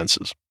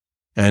expenses,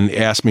 and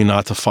asked me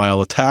not to file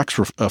a tax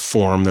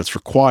form that's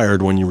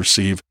required when you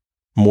receive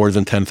more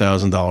than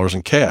 $10,000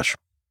 in cash.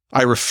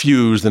 I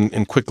refused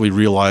and quickly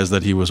realized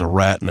that he was a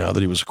rat now,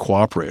 that he was a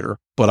cooperator.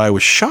 But I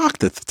was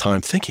shocked at the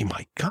time, thinking,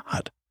 my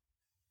God,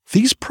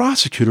 these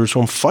prosecutors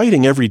who I'm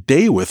fighting every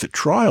day with at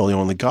trial,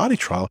 in the Gotti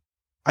trial,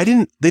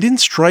 they didn't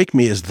strike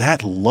me as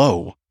that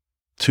low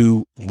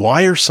to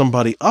wire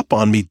somebody up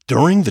on me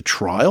during the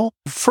trial.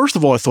 First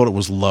of all, I thought it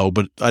was low,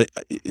 but I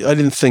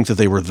didn't think that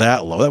they were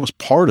that low. That was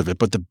part of it.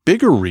 But the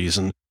bigger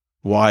reason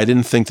why I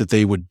didn't think that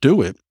they would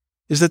do it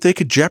is that they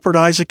could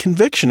jeopardize a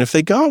conviction if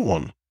they got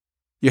one.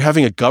 You're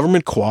having a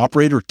government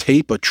cooperator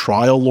tape a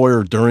trial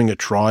lawyer during a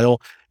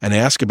trial and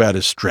ask about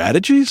his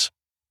strategies?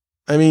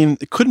 I mean,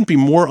 it couldn't be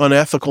more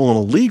unethical and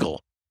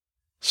illegal.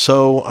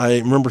 So I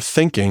remember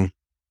thinking,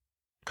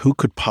 who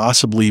could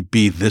possibly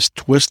be this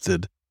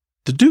twisted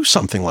to do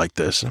something like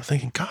this? And I'm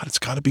thinking, God, it's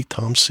got to be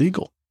Tom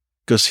Siegel,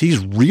 because he's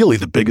really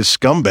the biggest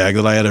scumbag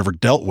that I had ever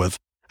dealt with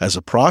as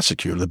a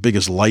prosecutor, the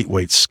biggest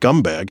lightweight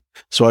scumbag.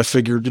 So I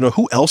figured,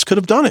 who else could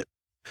have done it?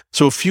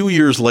 So a few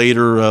years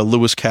later,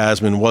 Louis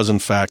Kasman was in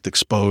fact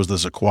exposed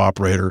as a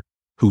cooperator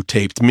who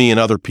taped me and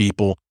other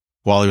people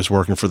while he was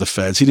working for the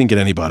feds. He didn't get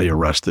anybody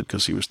arrested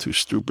because he was too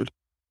stupid.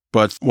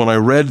 But when I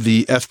read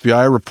the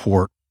FBI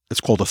report, it's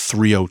called a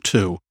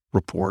 302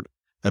 report,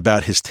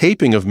 about his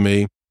taping of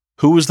me,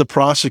 who was the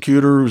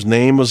prosecutor whose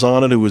name was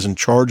on it, who was in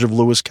charge of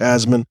Louis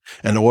Kasman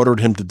and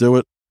ordered him to do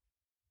it?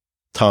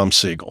 Tom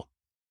Siegel.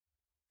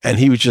 And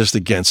he was just,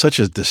 again, such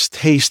a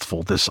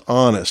distasteful,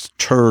 dishonest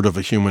turd of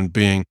a human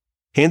being.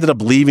 He ended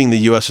up leaving the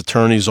U.S.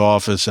 Attorney's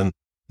Office, and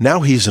now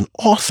he's an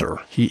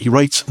author. He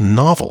writes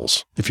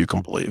novels, if you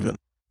can believe it.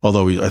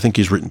 Although I think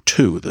he's written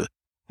two.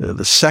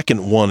 The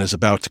second one is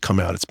about to come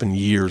out. It's been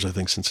years, I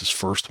think, since his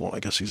first one. I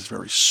guess he's a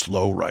very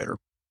slow writer.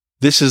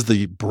 This is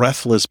the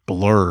breathless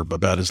blurb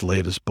about his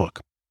latest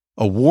book.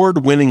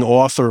 Award-winning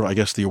author, I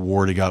guess the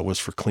award he got was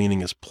for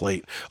cleaning his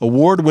plate.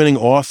 Award-winning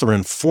author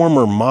and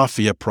former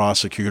mafia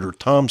prosecutor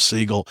Tom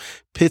Siegel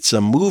pits a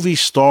movie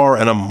star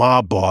and a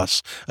mob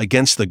boss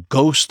against the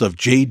ghost of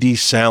J.D.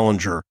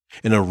 Salinger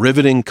in a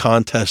riveting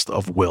contest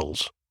of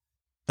wills.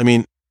 I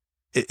mean,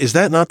 is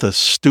that not the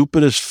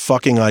stupidest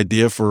fucking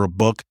idea for a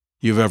book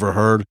you've ever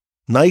heard?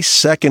 Nice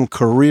second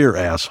career,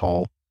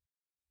 asshole.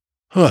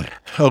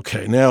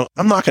 Okay, now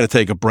I'm not going to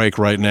take a break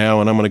right now,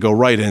 and I'm going to go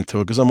right into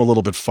it because I'm a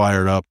little bit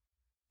fired up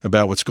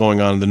about what's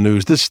going on in the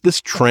news.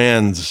 This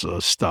trans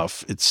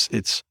stuff. Is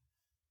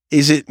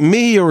it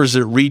me or is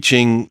it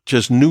reaching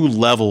just new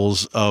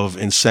levels of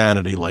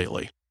insanity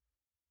lately?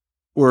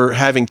 We're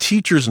having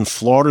teachers in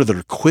Florida that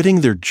are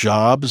quitting their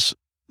jobs.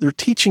 They're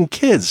teaching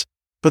kids,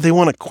 but they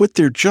want to quit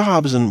their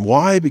jobs, and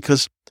why?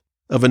 Because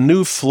of a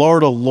new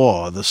Florida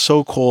law, the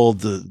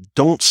so-called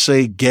Don't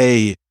Say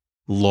Gay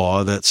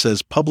law that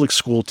says public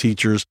school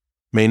teachers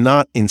may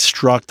not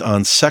instruct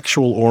on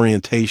sexual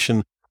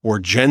orientation or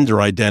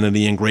gender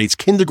identity in grades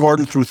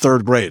kindergarten through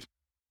third grade.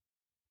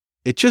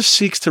 It just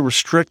seeks to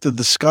restrict the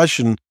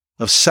discussion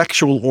of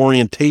sexual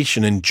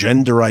orientation and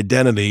gender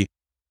identity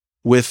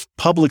with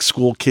public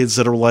school kids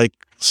that are like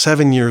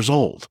 7 years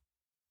old.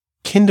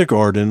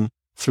 Kindergarten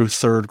through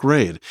third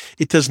grade.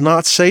 It does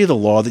not say the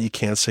law that you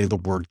can't say the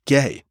word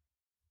gay.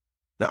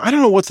 Now, I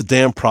don't know what the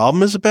damn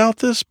problem is about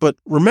this, but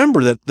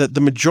remember that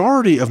the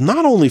majority of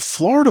not only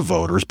Florida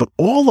voters, but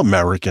all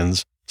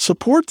Americans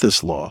support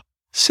this law.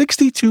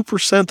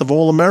 62% of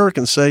all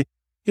Americans say,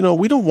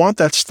 we don't want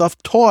that stuff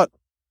taught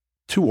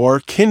to our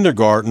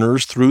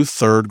kindergartners through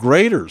third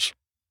graders.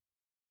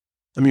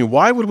 I mean,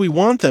 why would we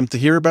want them to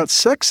hear about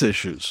sex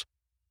issues?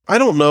 I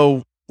don't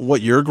know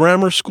what your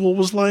grammar school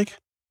was like,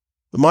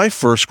 but my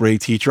first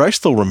grade teacher, I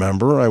still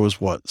remember, I was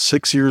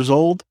 6 years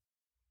old?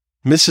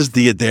 Mrs.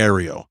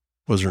 Diodario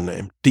was her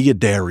name,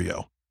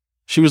 Diodario.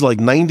 She was like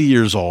 90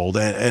 years old,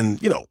 and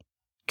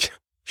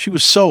she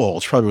was so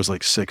old. She probably was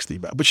like 60,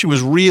 but she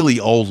was really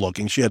old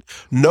looking. She had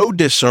no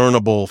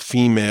discernible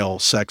female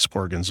sex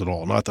organs at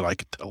all, not that I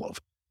could tell of.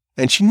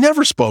 And she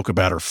never spoke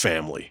about her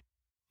family.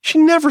 She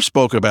never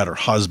spoke about her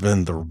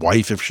husband, her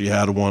wife if she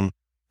had one,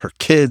 her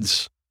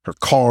kids, her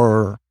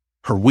car,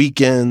 her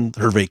weekend,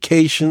 her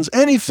vacations,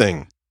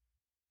 anything.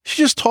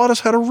 She just taught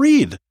us how to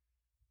read.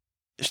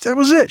 That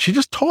was it. She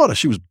just taught us.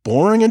 She was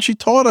boring and she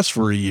taught us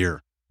for a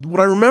year. What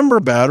I remember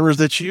about her is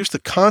that she used to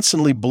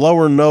constantly blow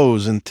her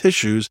nose in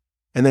tissues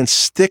and then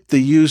stick the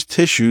used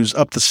tissues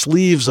up the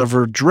sleeves of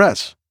her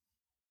dress.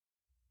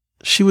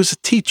 She was a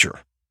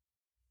teacher.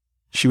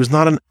 She was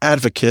not an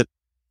advocate.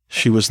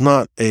 She was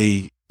not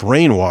a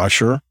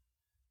brainwasher.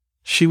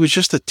 She was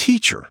just a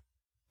teacher.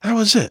 That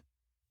was it.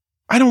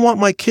 I don't want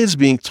my kids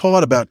being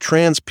taught about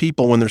trans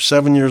people when they're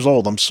 7 years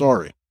old. I'm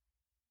sorry.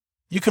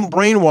 You can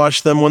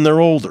brainwash them when they're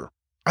older.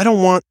 I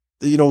don't want,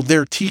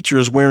 their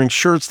teachers wearing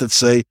shirts that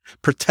say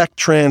protect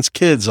trans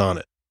kids on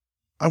it.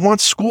 I want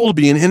school to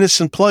be an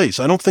innocent place.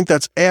 I don't think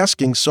that's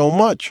asking so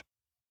much.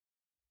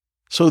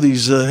 So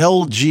these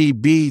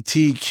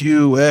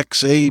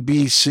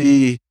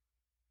LGBTQXABC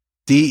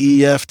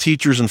DEF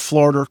teachers in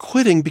Florida are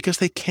quitting because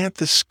they can't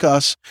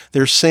discuss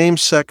their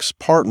same-sex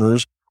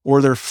partners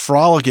or they're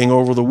frolicking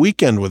over the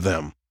weekend with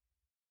them.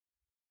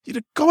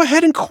 Go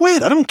ahead and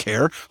quit. I don't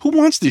care. Who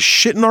wants this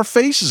shit in our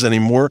faces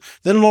anymore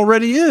than it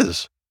already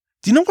is?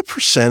 Do you know what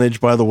percentage,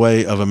 by the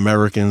way, of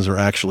Americans are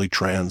actually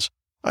trans?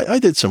 I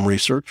did some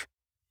research.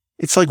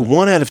 It's like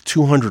 1 out of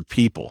 200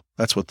 people.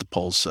 That's what the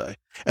polls say.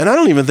 And I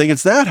don't even think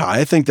it's that high.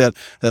 I think that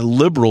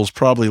liberals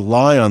probably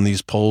lie on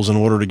these polls in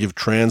order to give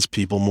trans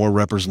people more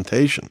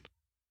representation.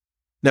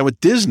 Now, at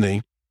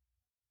Disney,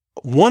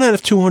 1 out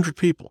of 200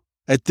 people.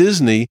 At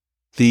Disney,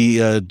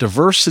 the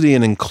diversity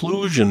and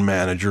inclusion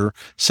manager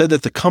said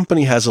that the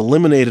company has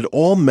eliminated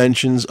all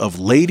mentions of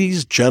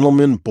ladies,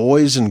 gentlemen,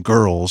 boys, and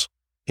girls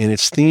in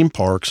its theme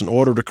parks in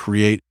order to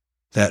create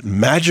that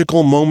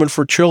magical moment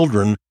for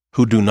children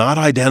who do not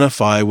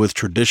identify with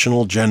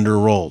traditional gender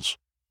roles.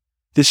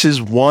 This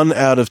is 1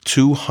 out of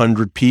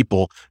 200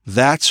 people.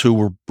 That's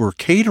who we're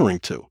catering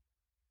to.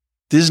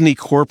 Disney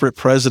corporate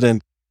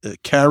president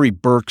Carrie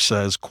Burke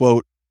says,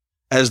 quote,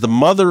 "As the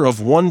mother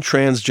of one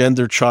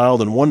transgender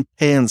child and one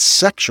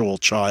pansexual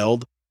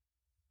child,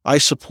 I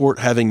support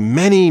having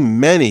many,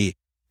 many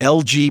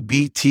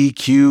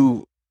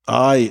LGBTQIA,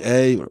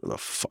 whatever the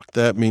fuck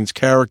that means,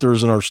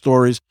 characters in our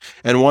stories,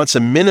 and wants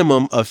a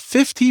minimum of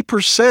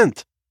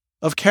 50%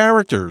 of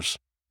characters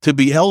to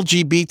be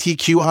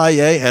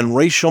LGBTQIA and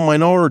racial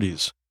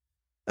minorities."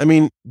 I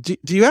mean, do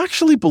you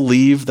actually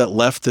believe that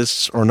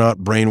leftists are not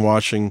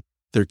brainwashing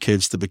their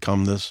kids to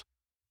become this?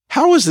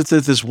 How is it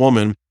that this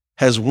woman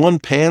has one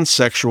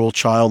pansexual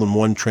child and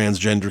one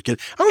transgender kid?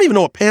 I don't even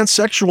know what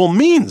pansexual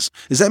means.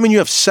 Does that mean you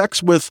have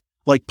sex with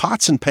like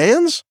pots and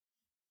pans?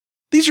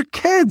 These are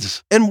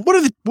kids. And what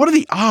are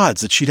the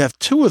odds that she'd have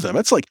 2 of them?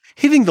 It's like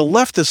hitting the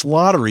leftist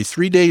lottery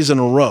 3 days in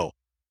a row.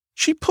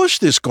 She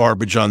pushed this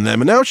garbage on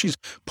them, and now she's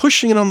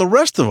pushing it on the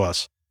rest of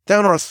us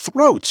down our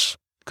throats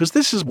because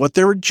this is what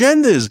their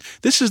agenda is.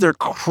 This is their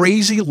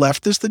crazy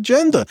leftist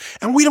agenda.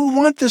 And we don't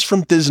want this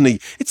from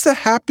Disney. It's the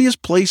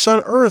happiest place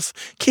on earth.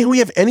 Can't we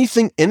have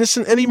anything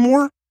innocent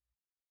anymore?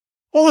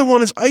 All I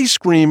want is ice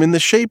cream in the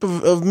shape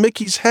of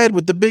Mickey's head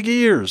with the big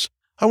ears.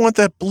 I want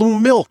that blue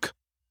milk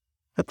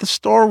at the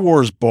Star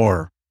Wars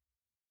bar.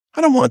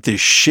 I don't want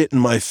this shit in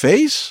my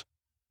face.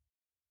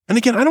 And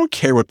again, I don't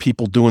care what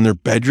people do in their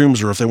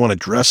bedrooms or if they want to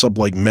dress up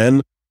like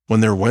men when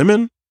they're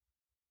women.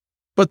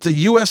 But the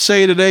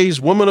USA Today's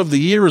Woman of the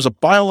Year is a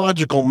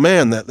biological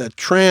man, that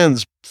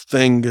trans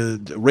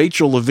thing,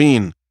 Rachel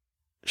Levine.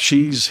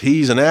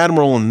 He's an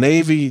admiral in the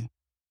Navy.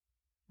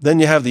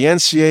 Then you have the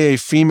NCAA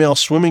female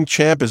swimming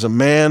champ is a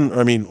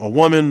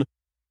woman,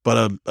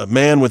 but a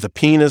man with a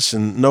penis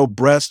and no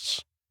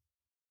breasts.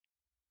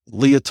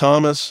 Leah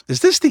Thomas.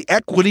 Is this the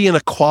equity and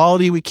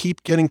equality we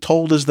keep getting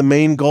told is the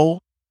main goal?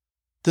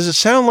 Does it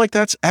sound like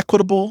that's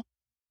equitable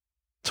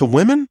to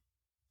women?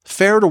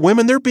 Fair to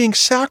women? They're being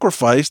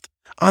sacrificed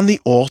on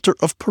the altar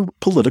of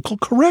political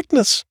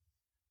correctness.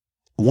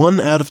 1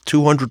 out of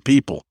 200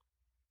 people.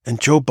 And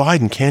Joe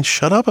Biden can't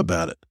shut up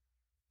about it.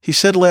 He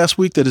said last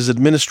week that his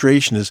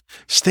administration is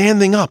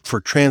standing up for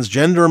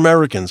transgender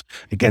Americans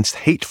against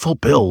hateful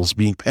bills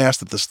being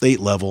passed at the state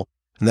level,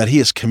 and that he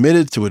is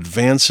committed to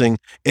advancing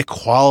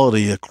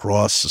equality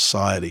across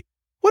society.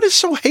 What is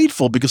so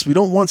hateful because we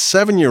don't want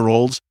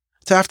 7-year-olds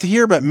to have to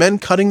hear about men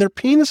cutting their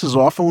penises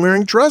off and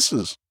wearing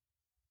dresses?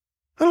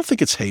 I don't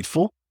think it's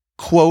hateful.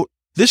 Quote,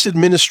 this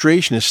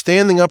administration is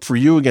standing up for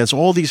you against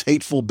all these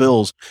hateful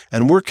bills,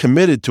 and we're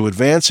committed to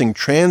advancing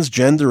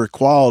transgender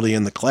equality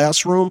in the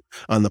classroom,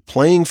 on the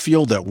playing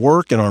field at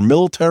work, in our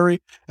military,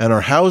 and our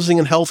housing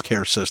and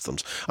healthcare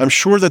systems. I'm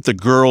sure that the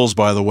girls,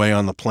 by the way,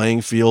 on the playing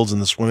fields and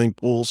the swimming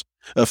pools,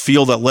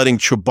 feel that letting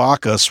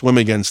Chewbacca swim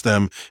against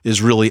them is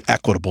really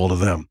equitable to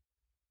them.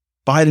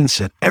 Biden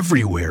said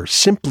everywhere,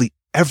 simply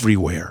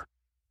everywhere,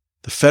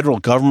 the federal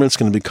government's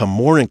going to become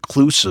more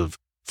inclusive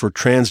for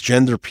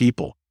transgender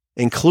people,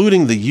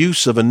 including the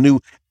use of a new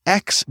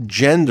X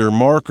gender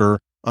marker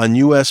on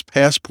U.S.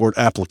 passport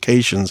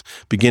applications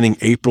beginning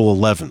April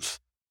 11th.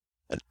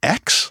 An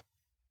X?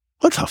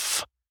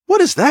 What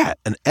is that?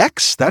 An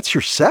X? That's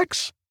your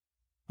sex?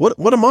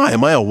 What am I?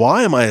 Am I a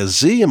Y? Am I a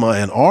Z? Am I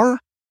an R?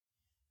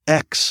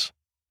 X.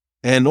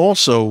 And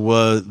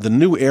also, the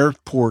new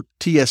airport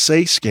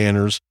TSA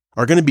scanners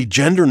are going to be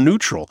gender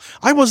neutral.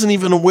 I wasn't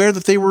even aware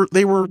that they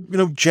were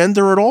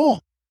gender at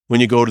all.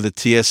 When you go to the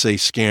TSA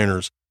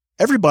scanners,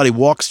 everybody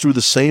walks through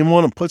the same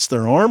one and puts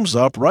their arms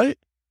up, right?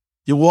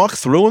 You walk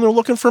through and they're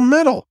looking for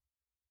metal.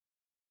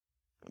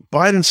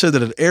 Biden said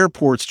that at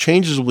airports,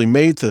 changes will be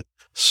made to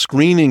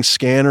screening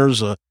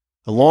scanners,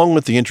 along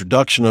with the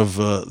introduction of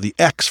the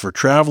X for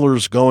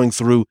travelers going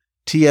through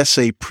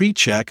TSA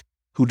pre-check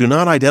who do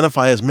not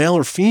identify as male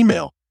or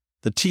female.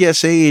 The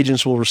TSA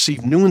agents will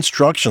receive new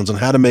instructions on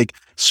how to make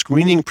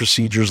screening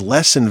procedures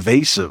less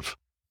invasive.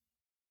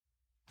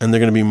 And they're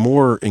going to be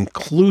more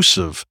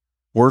inclusive,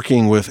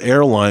 working with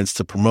airlines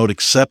to promote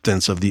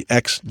acceptance of the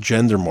X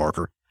gender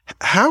marker.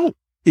 How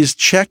is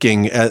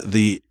checking at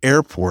the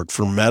airport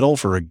for metal,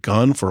 for a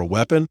gun, for a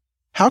weapon,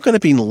 how can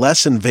it be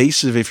less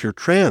invasive if you're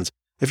trans?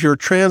 If you're a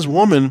trans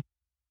woman,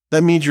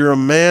 that means you're a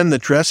man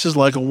that dresses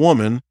like a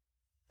woman.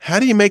 How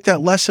do you make that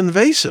less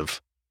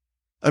invasive?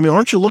 I mean,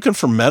 aren't you looking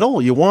for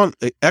metal? You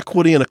want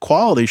equity and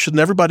equality.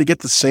 Shouldn't everybody get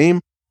the same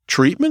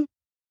treatment?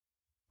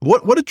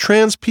 What do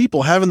trans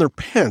people have in their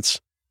pants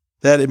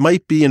that it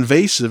might be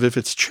invasive if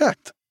it's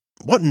checked?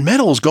 What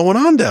metal is going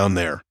on down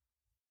there?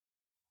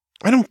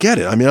 I don't get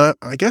it. I mean,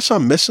 I guess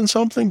I'm missing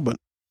something, but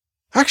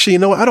actually,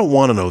 I don't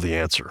want to know the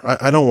answer.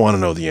 I don't want to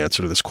know the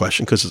answer to this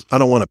question because I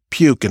don't want to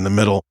puke in the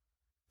middle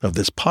of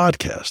this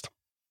podcast.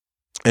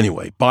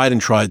 Anyway, Biden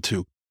tried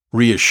to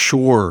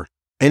reassure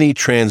any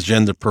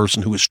transgender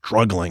person who is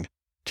struggling,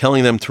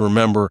 telling them to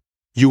remember,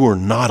 you are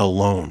not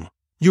alone.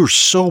 You're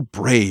so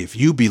brave.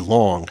 You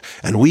belong,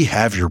 and we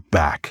have your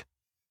back.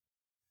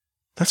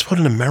 That's what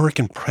an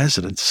American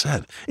president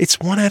said. It's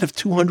 1 out of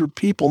 200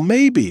 people,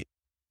 maybe.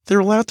 They're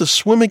allowed to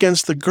swim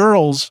against the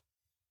girls,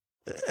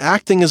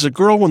 acting as a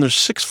girl when they're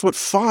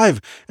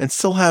 6'5" and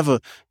still have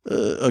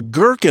a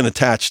gherkin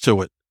attached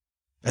to it.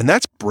 And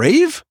that's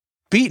brave?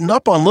 Beating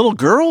up on little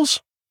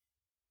girls?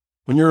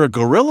 When you're a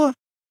gorilla?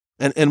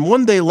 And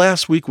one day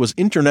last week was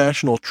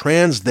International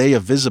Trans Day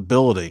of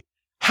Visibility.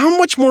 How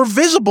much more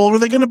visible are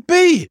they going to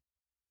be?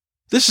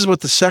 This is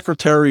what the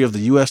Secretary of the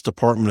U.S.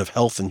 Department of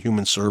Health and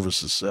Human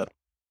Services said.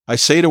 I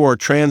say to our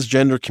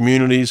transgender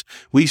communities,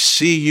 we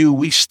see you,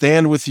 we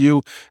stand with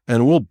you,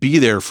 and we'll be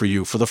there for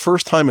you. For the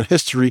first time in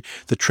history,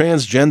 the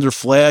transgender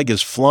flag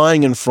is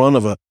flying in front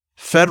of a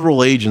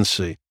federal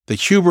agency, the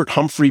Hubert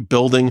Humphrey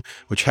Building,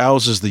 which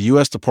houses the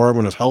U.S.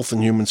 Department of Health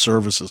and Human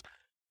Services.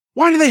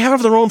 Why do they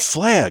have their own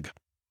flag?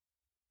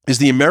 Is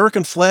the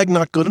American flag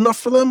not good enough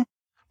for them?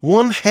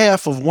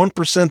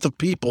 1/2% of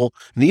people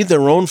need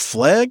their own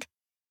flag?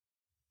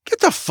 Get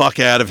the fuck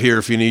out of here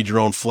if you need your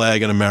own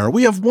flag in America.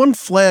 We have one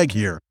flag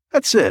here.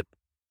 That's it.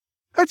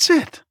 That's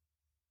it.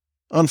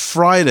 On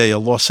Friday, a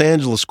Los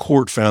Angeles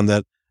court found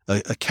that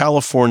a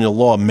California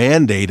law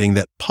mandating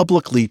that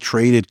publicly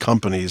traded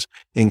companies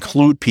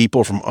include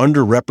people from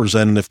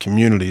underrepresented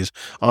communities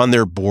on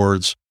their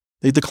boards,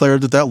 they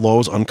declared that law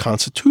was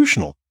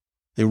unconstitutional.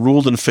 They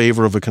ruled in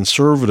favor of a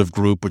conservative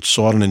group which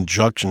sought an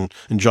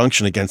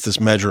injunction against this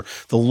measure.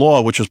 The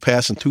law, which was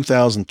passed in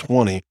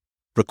 2020,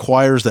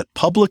 requires that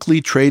publicly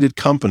traded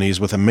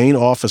companies with a main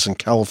office in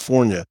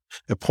California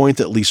appoint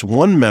at least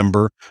one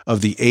member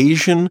of the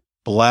Asian,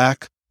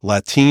 Black,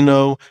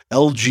 Latino,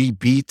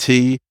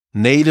 LGBT,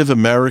 Native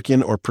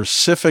American or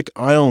Pacific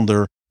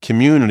Islander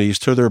communities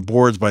to their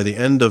boards by the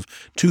end of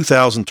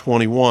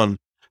 2021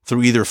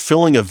 through either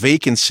filling a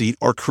vacant seat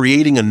or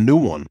creating a new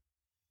one.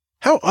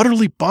 How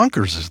utterly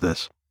bonkers is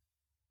this?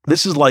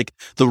 This is like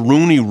the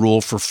Rooney Rule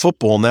for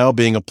football now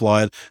being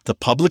applied to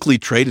publicly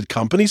traded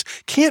companies.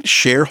 Can't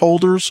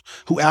shareholders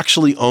who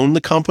actually own the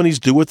companies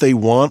do what they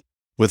want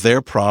with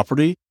their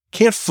property?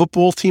 Can't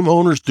football team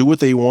owners do what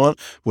they want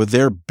with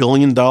their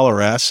billion-dollar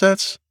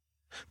assets?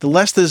 The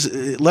left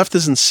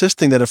is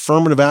insisting that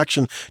affirmative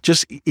action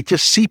just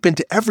seep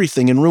into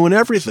everything and ruin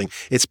everything.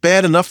 It's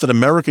bad enough that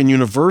American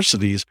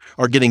universities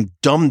are getting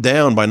dumbed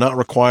down by not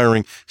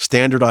requiring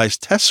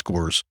standardized test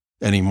scores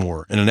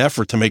anymore in an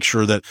effort to make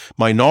sure that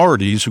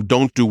minorities who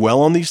don't do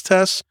well on these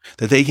tests,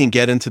 that they can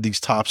get into these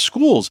top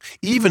schools,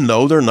 even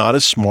though they're not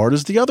as smart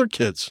as the other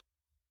kids.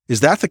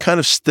 Is that the kind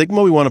of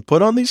stigma we want to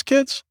put on these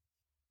kids?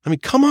 I mean,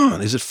 come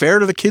on. Is it fair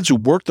to the kids who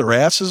worked their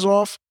asses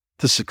off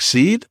to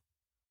succeed?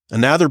 And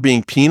now they're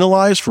being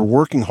penalized for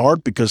working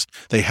hard because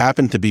they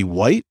happen to be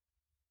white?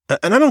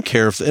 And I don't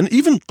care if, and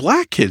even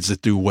black kids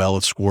that do well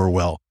and score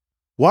well,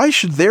 why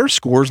should their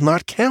scores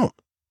not count?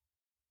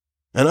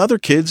 And other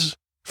kids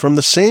from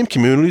the same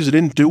communities that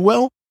didn't do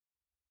well,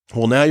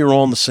 well, now you're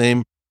all on the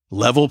same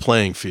level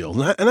playing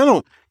field. And I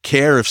don't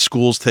care if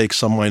schools take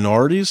some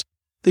minorities.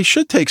 They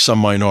should take some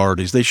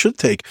minorities. They should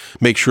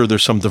make sure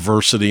there's some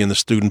diversity in the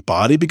student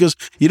body, because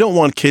you don't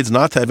want kids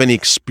not to have any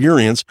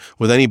experience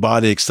with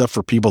anybody except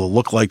for people that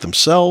look like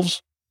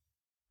themselves.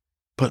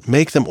 But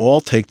make them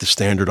all take the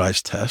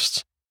standardized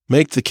tests.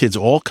 Make the kids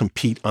all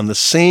compete on the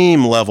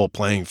same level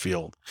playing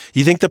field.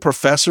 You think the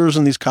professors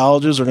in these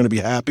colleges are going to be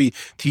happy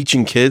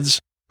teaching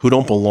kids who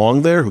don't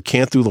belong there, who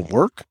can't do the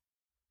work?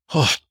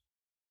 Oh,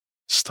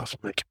 stuff's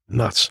making me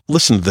nuts.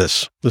 Listen to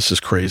this. This is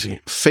crazy.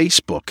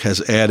 Facebook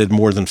has added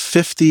more than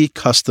 50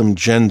 custom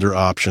gender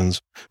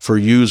options for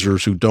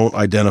users who don't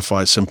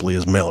identify simply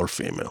as male or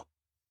female.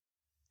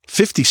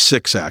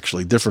 56,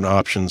 actually, different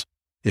options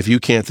if you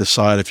can't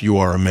decide if you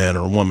are a man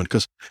or a woman.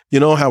 Because you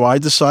know how I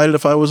decided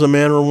if I was a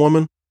man or a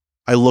woman?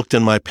 I looked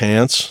in my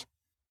pants.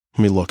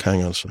 Let me look.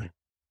 Hang on a second.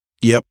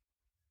 Yep,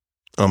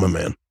 I'm a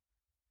man.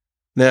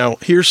 Now,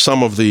 here's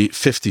some of the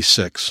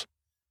 56.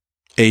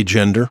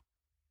 Agender,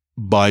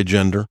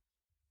 bigender,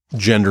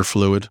 gender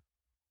fluid,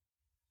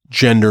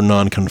 gender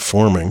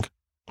nonconforming.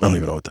 I don't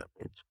even know what that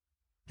means.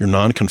 You're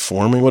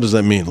nonconforming? What does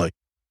that mean? Like,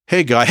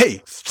 hey, guy,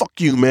 hey, fuck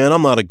you, man.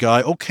 I'm not a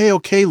guy.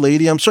 Okay,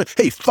 lady. I'm sorry.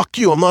 Hey, fuck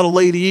you. I'm not a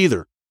lady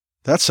either.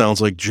 That sounds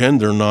like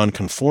gender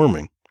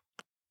nonconforming.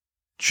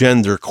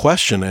 Gender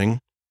questioning.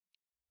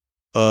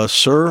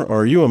 Sir,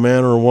 are you a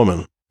man or a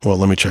woman? Well,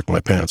 let me check my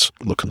pants.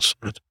 Look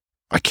inside.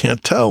 I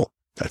can't tell.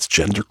 That's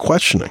gender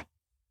questioning.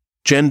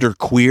 Gender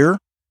queer.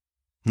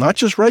 Not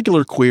just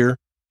regular queer,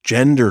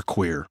 gender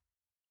queer.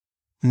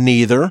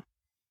 Neither.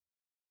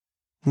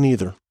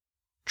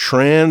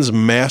 Trans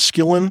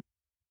masculine.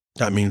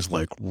 That means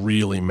like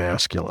really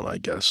masculine, I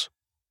guess.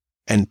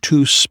 And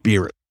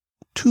two-spirit.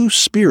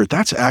 Two-spirit,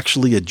 that's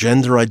actually a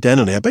gender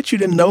identity. I bet you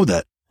didn't know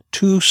that.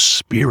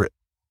 Two-spirit.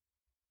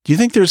 Do you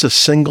think there's a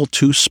single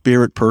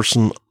two-spirit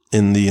person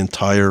in the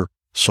entire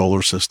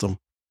solar system?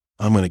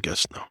 I'm going to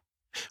guess no.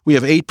 We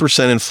have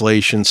 8%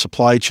 inflation,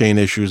 supply chain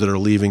issues that are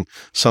leaving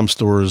some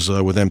stores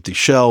with empty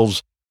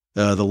shelves.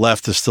 The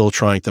left is still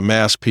trying to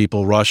mask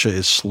people. Russia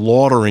is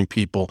slaughtering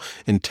people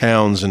in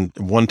towns, and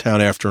one town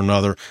after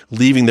another,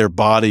 leaving their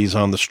bodies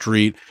on the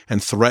street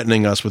and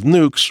threatening us with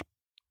nukes.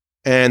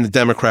 And the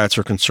Democrats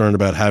are concerned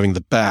about having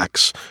the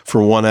backs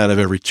for 1 out of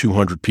every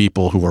 200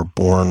 people who are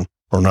born,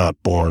 or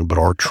not born, but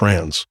are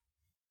trans.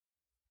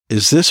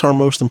 Is this our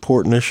most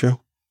important issue?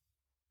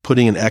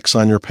 Putting an X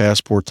on your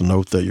passport to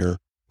note that you're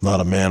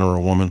not a man or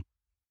a woman.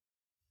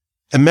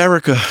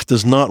 America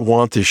does not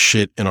want this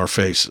shit in our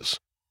faces.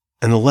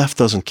 And the left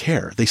doesn't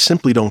care. They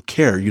simply don't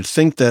care. You'd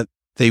think that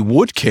they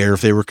would care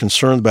if they were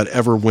concerned about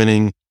ever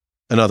winning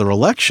another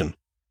election.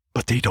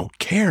 But they don't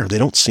care. They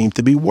don't seem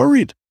to be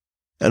worried.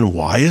 And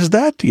why is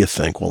that, do you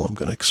think? Well, I'm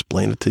going to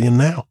explain it to you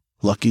now.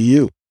 Lucky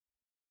you.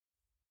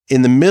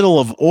 In the middle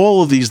of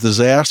all of these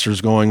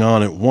disasters going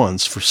on at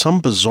once, for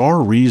some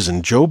bizarre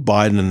reason, Joe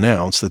Biden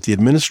announced that the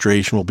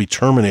administration will be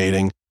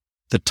terminating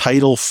the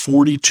Title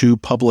 42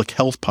 public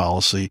health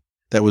policy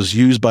that was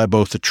used by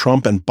both the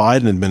Trump and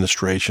Biden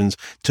administrations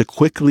to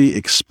quickly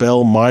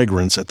expel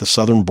migrants at the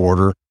southern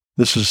border.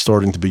 This is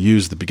starting to be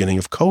used at the beginning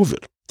of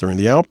COVID during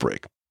the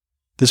outbreak.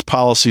 This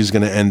policy is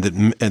going to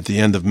end at the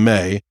end of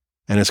May,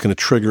 and it's going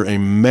to trigger a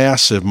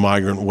massive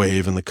migrant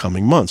wave in the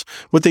coming months.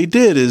 What they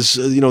did is,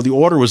 the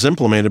order was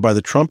implemented by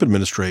the Trump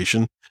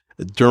administration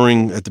at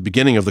the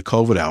beginning of the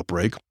COVID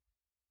outbreak,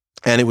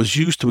 and it was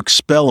used to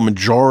expel a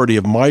majority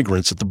of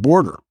migrants at the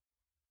border.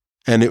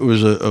 And it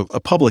was a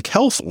public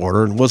health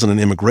order. It wasn't an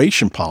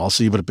immigration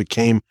policy, but it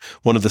became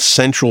one of the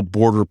central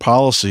border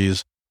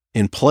policies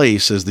in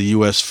place as the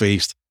U.S.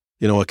 faced,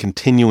 a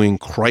continuing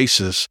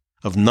crisis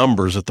of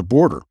numbers at the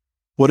border.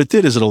 What it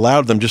did is it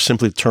allowed them just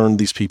simply to turn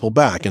these people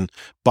back. And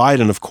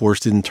Biden, of course,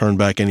 didn't turn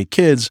back any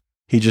kids.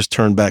 He just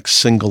turned back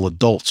single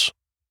adults.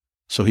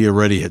 So he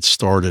already had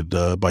started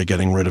by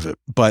getting rid of it.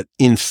 But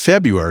in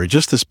February,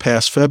 just this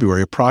past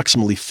February,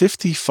 approximately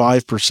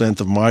 55%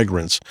 of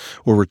migrants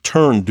were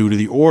returned due to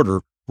the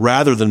order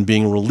rather than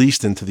being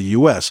released into the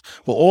U.S.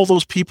 Well, all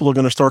those people are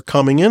going to start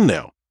coming in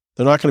now.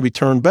 They're not going to be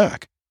turned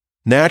back.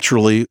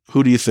 Naturally,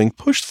 who do you think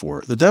pushed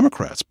for it? The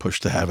Democrats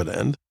pushed to have it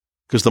end,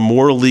 because the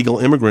more illegal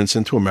immigrants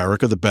into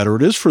America, the better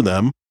it is for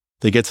them.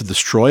 They get to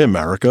destroy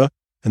America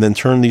and then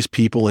turn these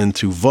people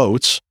into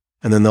votes,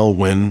 and then they'll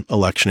win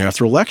election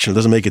after election. It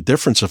doesn't make a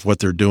difference if what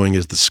they're doing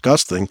is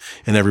disgusting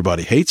and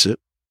everybody hates it.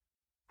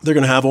 They're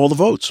going to have all the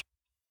votes.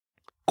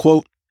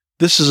 Quote,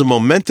 "This is a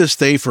momentous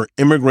day for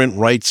immigrant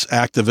rights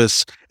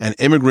activists and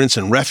immigrants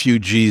and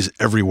refugees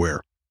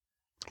everywhere."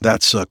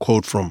 That's a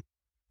quote from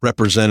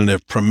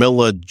Representative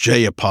Pramila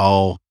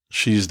Jayapal.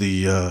 She's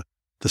the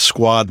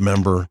squad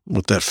member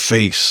with that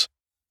face.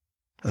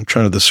 I'm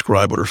trying to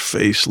describe what her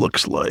face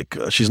looks like.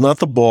 She's not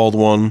the bald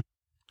one.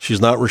 She's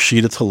not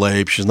Rashida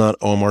Tlaib. She's not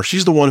Omar.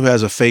 She's the one who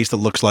has a face that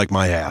looks like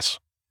my ass.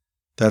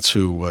 That's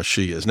who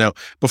she is. Now,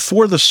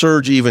 before the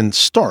surge even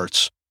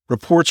starts,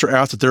 reports are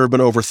out that there have been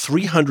over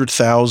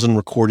 300,000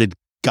 recorded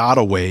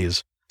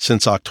gotaways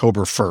since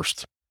October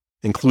 1st,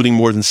 including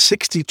more than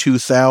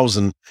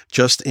 62,000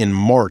 just in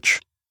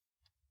March.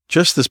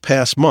 Just this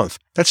past month.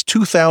 That's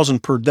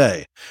 2,000 per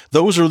day.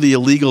 Those are the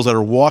illegals that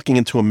are walking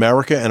into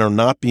America and are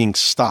not being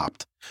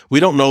stopped. We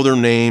don't know their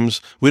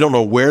names. We don't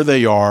know where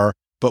they are,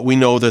 but we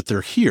know that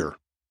they're here.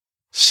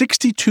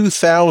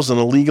 62,000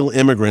 illegal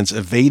immigrants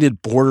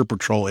evaded Border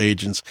Patrol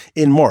agents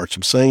in March.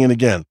 I'm saying it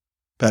again,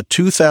 about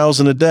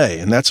 2,000 a day,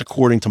 and that's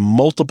according to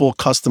multiple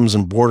Customs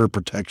and Border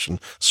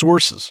Protection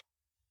sources.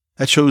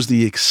 That shows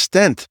the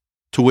extent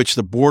to which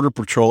the Border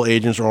Patrol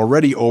agents are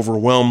already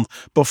overwhelmed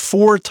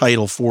before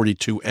Title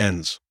 42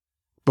 ends,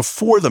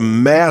 before the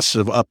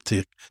massive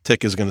uptick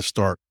is going to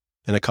start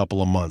in a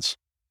couple of months.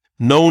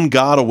 Known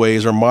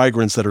gotaways are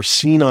migrants that are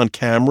seen on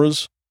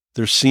cameras,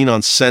 they're seen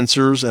on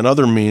sensors and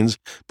other means,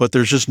 but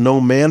there's just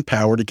no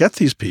manpower to get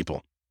these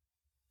people.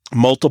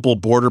 Multiple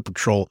Border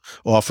Patrol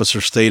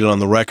officers stated on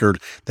the record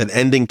that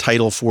ending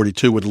Title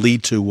 42 would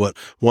lead to what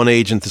one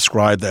agent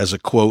described as a,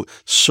 quote,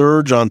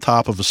 surge on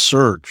top of a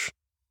surge,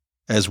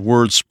 as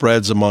word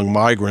spreads among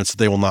migrants that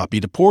they will not be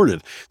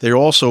deported. They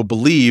also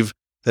believe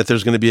that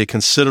there's going to be a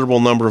considerable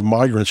number of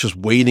migrants just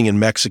waiting in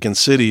Mexican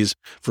cities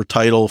for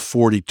Title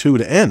 42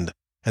 to end.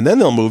 And then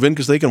they'll move in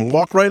because they can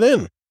walk right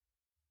in.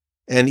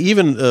 And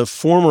even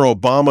former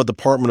Obama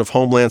Department of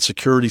Homeland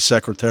Security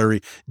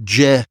Secretary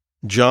Jeh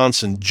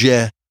Johnson,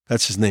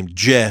 that's his name,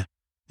 Jeh.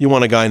 You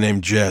want a guy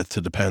named Jeh to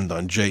depend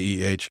on,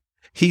 Jeh.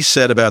 He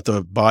said about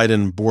the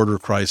Biden border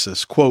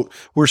crisis, quote,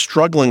 "We're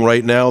struggling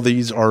right now.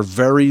 These are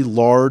very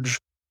large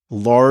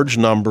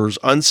numbers,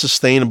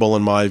 unsustainable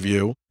in my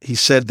view." He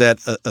said that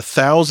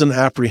 1,000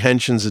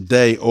 apprehensions a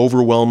day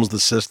overwhelms the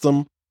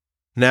system.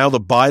 Now the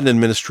Biden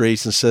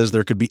administration says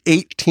there could be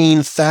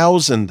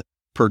 18,000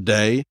 per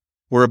day.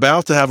 We're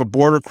about to have a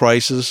border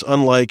crisis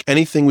unlike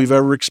anything we've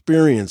ever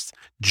experienced,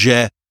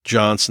 Jeh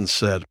Johnson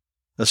said.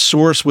 A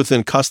source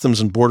within Customs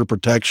and Border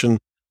Protection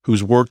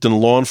who's worked in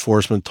law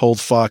enforcement told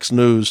Fox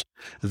News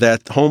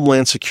that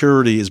Homeland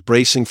Security is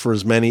bracing for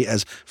as many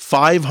as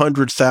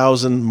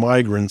 500,000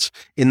 migrants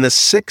in the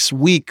 6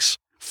 weeks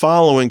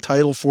following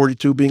Title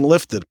 42 being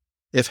lifted.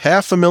 If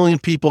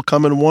 500,000 people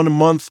come in 1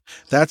 month,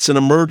 that's an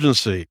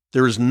emergency.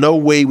 There is no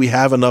way we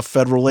have enough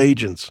federal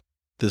agents,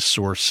 this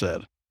source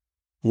said.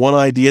 One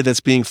idea that's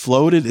being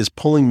floated is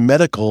pulling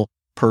medical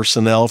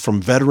personnel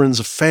from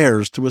Veterans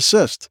Affairs to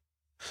assist.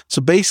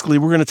 So basically,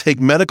 we're going to take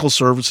medical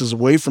services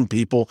away from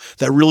people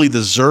that really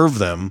deserve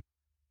them,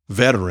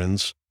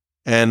 veterans,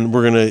 and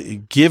we're going to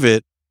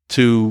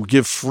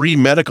give free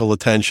medical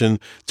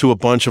attention to a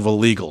bunch of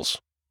illegals.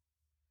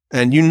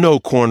 And you know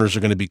corners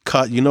are going to be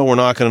cut. You know we're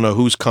not going to know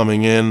who's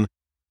coming in.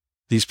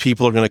 These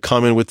people are going to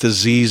come in with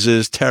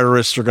diseases.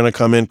 Terrorists are going to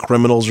come in.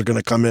 Criminals are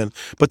going to come in.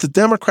 But the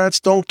Democrats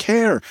don't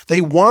care.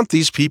 They want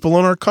these people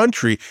in our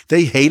country.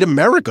 They hate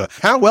America.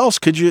 How else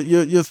could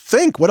you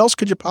think? What else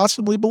could you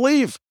possibly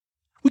believe?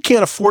 We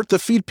can't afford to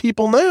feed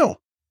people now.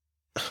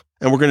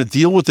 And we're going to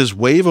deal with this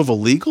wave of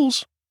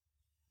illegals?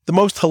 The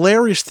most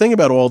hilarious thing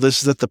about all this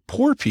is that the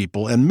poor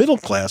people and middle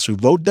class who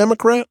vote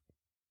Democrat,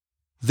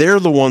 they're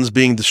the ones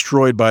being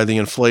destroyed by the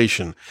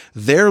inflation.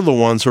 They're the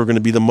ones who are going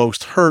to be the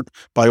most hurt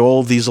by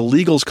all of these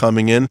illegals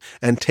coming in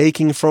and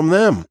taking from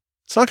them.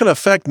 It's not going to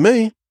affect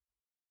me.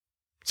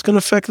 It's going to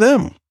affect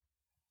them.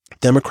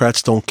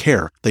 Democrats don't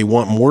care. They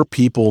want more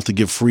people to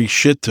give free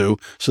shit to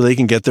so they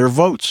can get their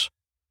votes.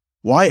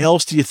 Why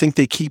else do you think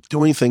they keep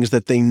doing things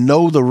that they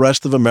know the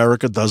rest of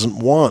America doesn't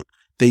want?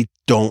 They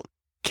don't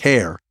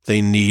care.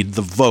 They need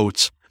the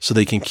votes so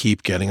they can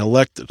keep getting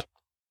elected.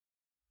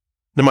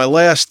 Now, my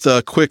last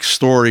quick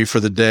story for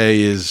the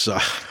day is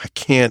I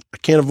can't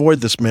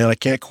avoid this, man. I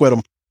can't quit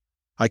him.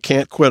 I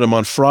can't quit him.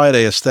 On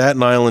Friday, a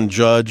Staten Island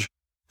judge,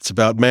 it's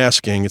about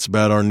masking. It's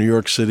about our New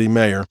York City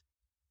mayor.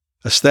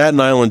 A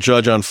Staten Island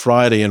judge on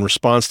Friday, in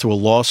response to a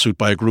lawsuit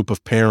by a group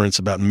of parents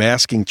about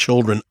masking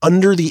children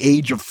under the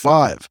age of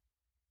 5,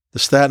 The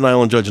Staten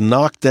Island judge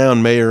knocked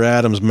down Mayor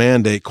Adams'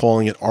 mandate,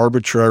 calling it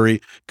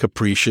arbitrary,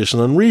 capricious,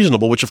 and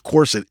unreasonable, which of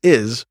course it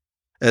is,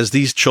 as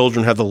these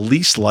children have the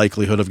least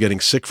likelihood of getting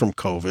sick from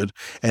COVID,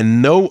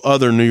 and no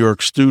other New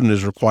York student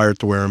is required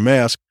to wear a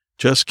mask,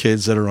 just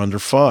kids that are under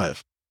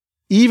 5.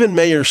 Even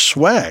Mayor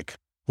Swag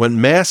went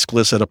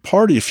maskless at a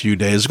party a few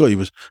days ago. He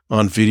was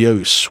on video. He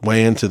was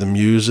swaying to the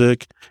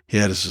music. He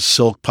had his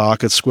silk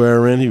pocket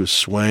square in. He was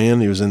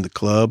swaying. He was in the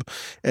club.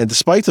 And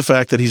despite the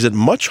fact that he's at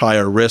much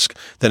higher risk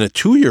than a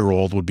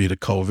 2-year-old would be to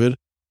COVID,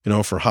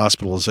 for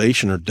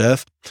hospitalization or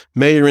death,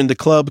 Mayor in the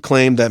club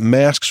claimed that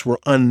masks were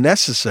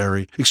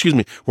necessary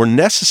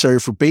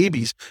for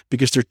babies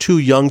because they're too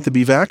young to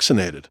be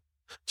vaccinated.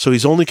 So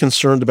he's only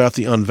concerned about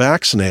the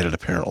unvaccinated,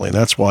 apparently. And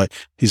that's why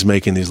he's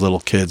making these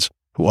little kids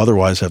who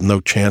otherwise have no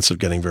chance of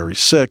getting very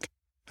sick.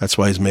 That's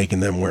why he's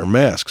making them wear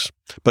masks.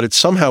 But it's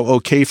somehow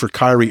okay for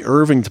Kyrie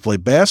Irving to play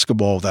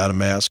basketball without a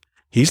mask.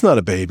 He's not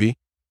a baby,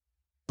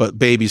 but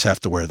babies have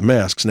to wear the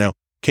masks. Now,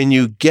 can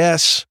you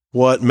guess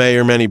what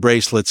Mayor Many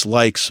Bracelets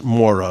likes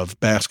more of,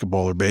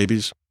 basketball or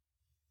babies?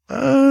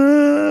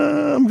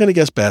 I'm going to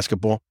guess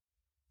basketball.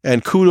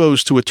 And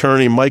kudos to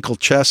attorney Michael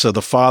Chessa,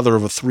 the father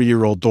of a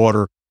 3-year-old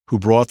daughter who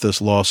brought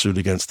this lawsuit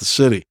against the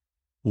city.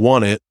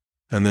 Won it,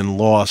 and then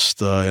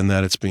lost in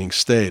that it's being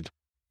stayed.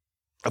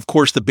 Of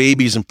course, the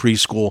babies in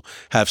preschool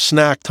have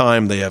snack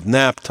time, they have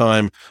nap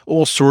time,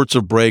 all sorts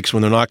of breaks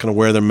when they're not going to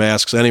wear their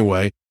masks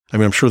anyway. I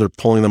mean, I'm sure they're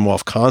pulling them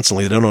off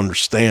constantly. They don't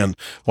understand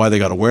why they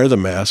got to wear the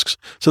masks.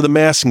 So the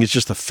masking is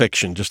just a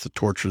fiction, just to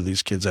torture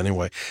these kids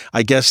anyway.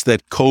 I guess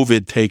that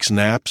COVID takes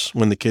naps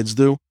when the kids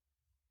do.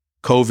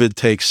 COVID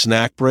takes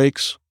snack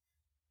breaks.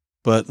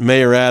 But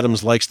Mayor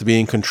Adams likes to be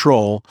in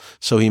control,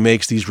 so he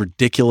makes these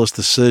ridiculous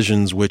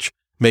decisions which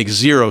make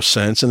zero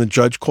sense, and the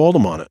judge called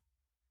him on it.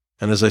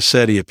 And as I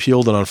said, he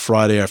appealed it on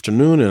Friday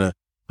afternoon, and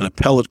an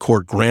appellate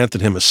court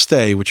granted him a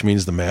stay, which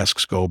means the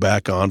masks go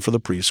back on for the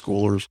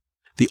preschoolers.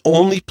 The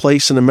only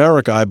place in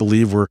America, I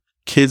believe, where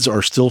kids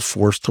are still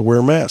forced to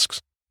wear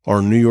masks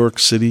are New York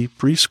City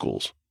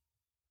preschools.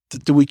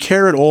 Do we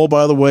care at all,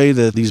 by the way,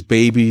 that these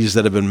babies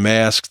that have been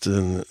masked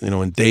in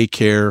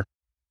daycare,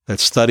 that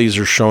studies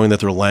are showing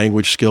that their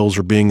language skills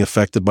are being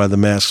affected by the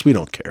masks? We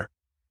don't care,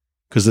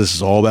 because this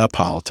is all about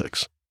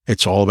politics.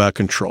 It's all about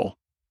control.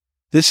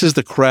 This is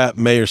the crap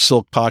Mayor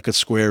Silk Pocket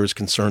Square is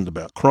concerned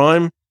about.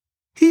 Crime?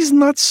 He's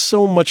not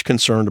so much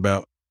concerned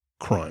about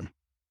crime.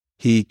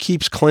 He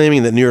keeps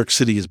claiming that New York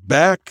City is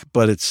back,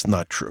 but it's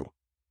not true.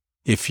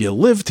 If you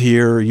lived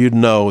here, you'd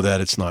know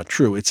that it's not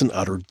true. It's an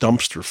utter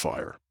dumpster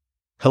fire.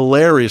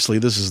 Hilariously,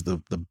 this is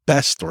the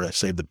best, or I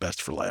saved the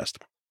best for last.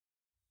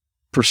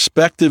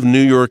 Prospective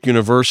New York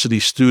University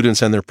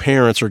students and their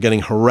parents are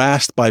getting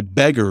harassed by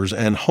beggars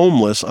and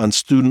homeless on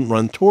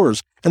student-run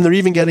tours, and they're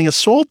even getting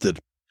assaulted.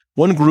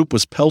 One group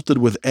was pelted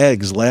with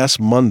eggs last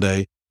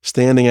Monday,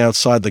 standing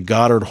outside the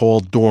Goddard Hall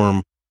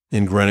dorm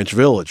in Greenwich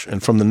Village.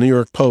 And from the New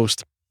York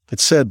Post, it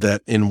said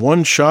that in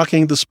one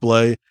shocking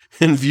display,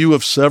 in view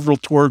of several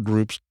tour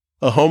groups,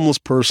 a homeless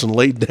person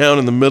laid down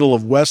in the middle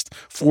of West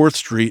 4th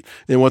Street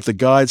in what the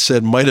guide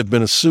said might have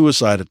been a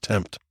suicide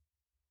attempt.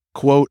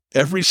 Quote,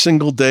 "Every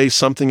single day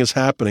something is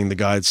happening," the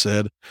guide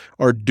said.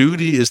 "Our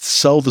duty is to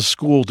sell the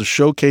school, to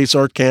showcase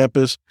our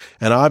campus,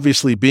 and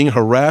obviously being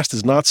harassed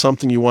is not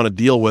something you want to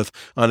deal with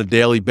on a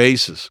daily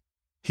basis."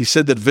 He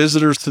said that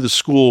visitors to the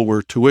school,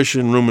 where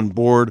tuition, room, and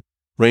board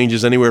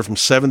ranges anywhere from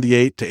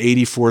 $78,000 to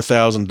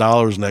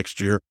 $84,000 next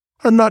year,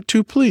 are not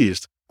too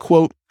pleased.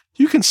 Quote,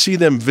 "You can see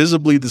them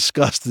visibly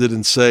disgusted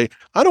and say,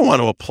 'I don't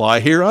want to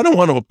apply here. I don't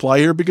want to apply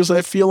here because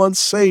I feel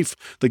unsafe,'"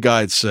 the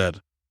guide said.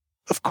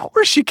 Of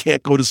course you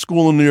can't go to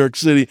school in New York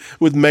City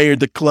with Mayor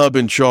DeClub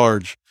in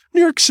charge.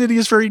 New York City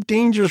is very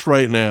dangerous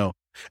right now.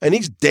 And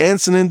he's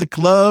dancing in the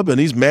club and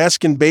he's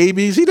masking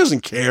babies. He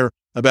doesn't care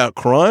about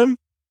crime.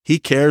 He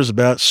cares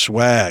about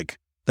swag.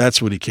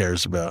 That's what he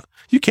cares about.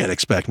 You can't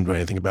expect him to do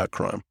anything about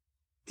crime.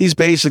 He's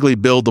basically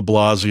Bill de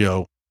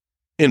Blasio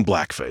in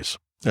blackface.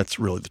 That's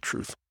really the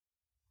truth.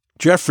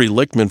 Jeffrey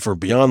Lichtman for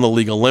Beyond the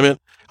Legal Limit.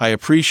 I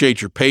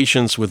appreciate your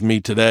patience with me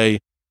today.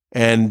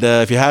 And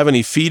if you have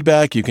any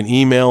feedback, you can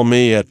email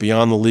me at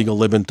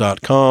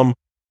beyondthelegallimit.com.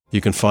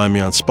 You can find me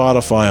on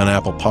Spotify, on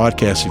Apple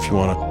Podcasts if you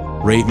want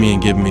to rate me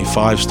and give me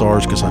 5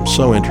 stars because I'm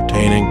so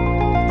entertaining.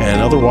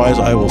 And otherwise,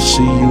 I will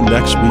see you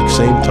next week,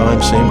 same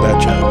time, same bat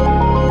channel.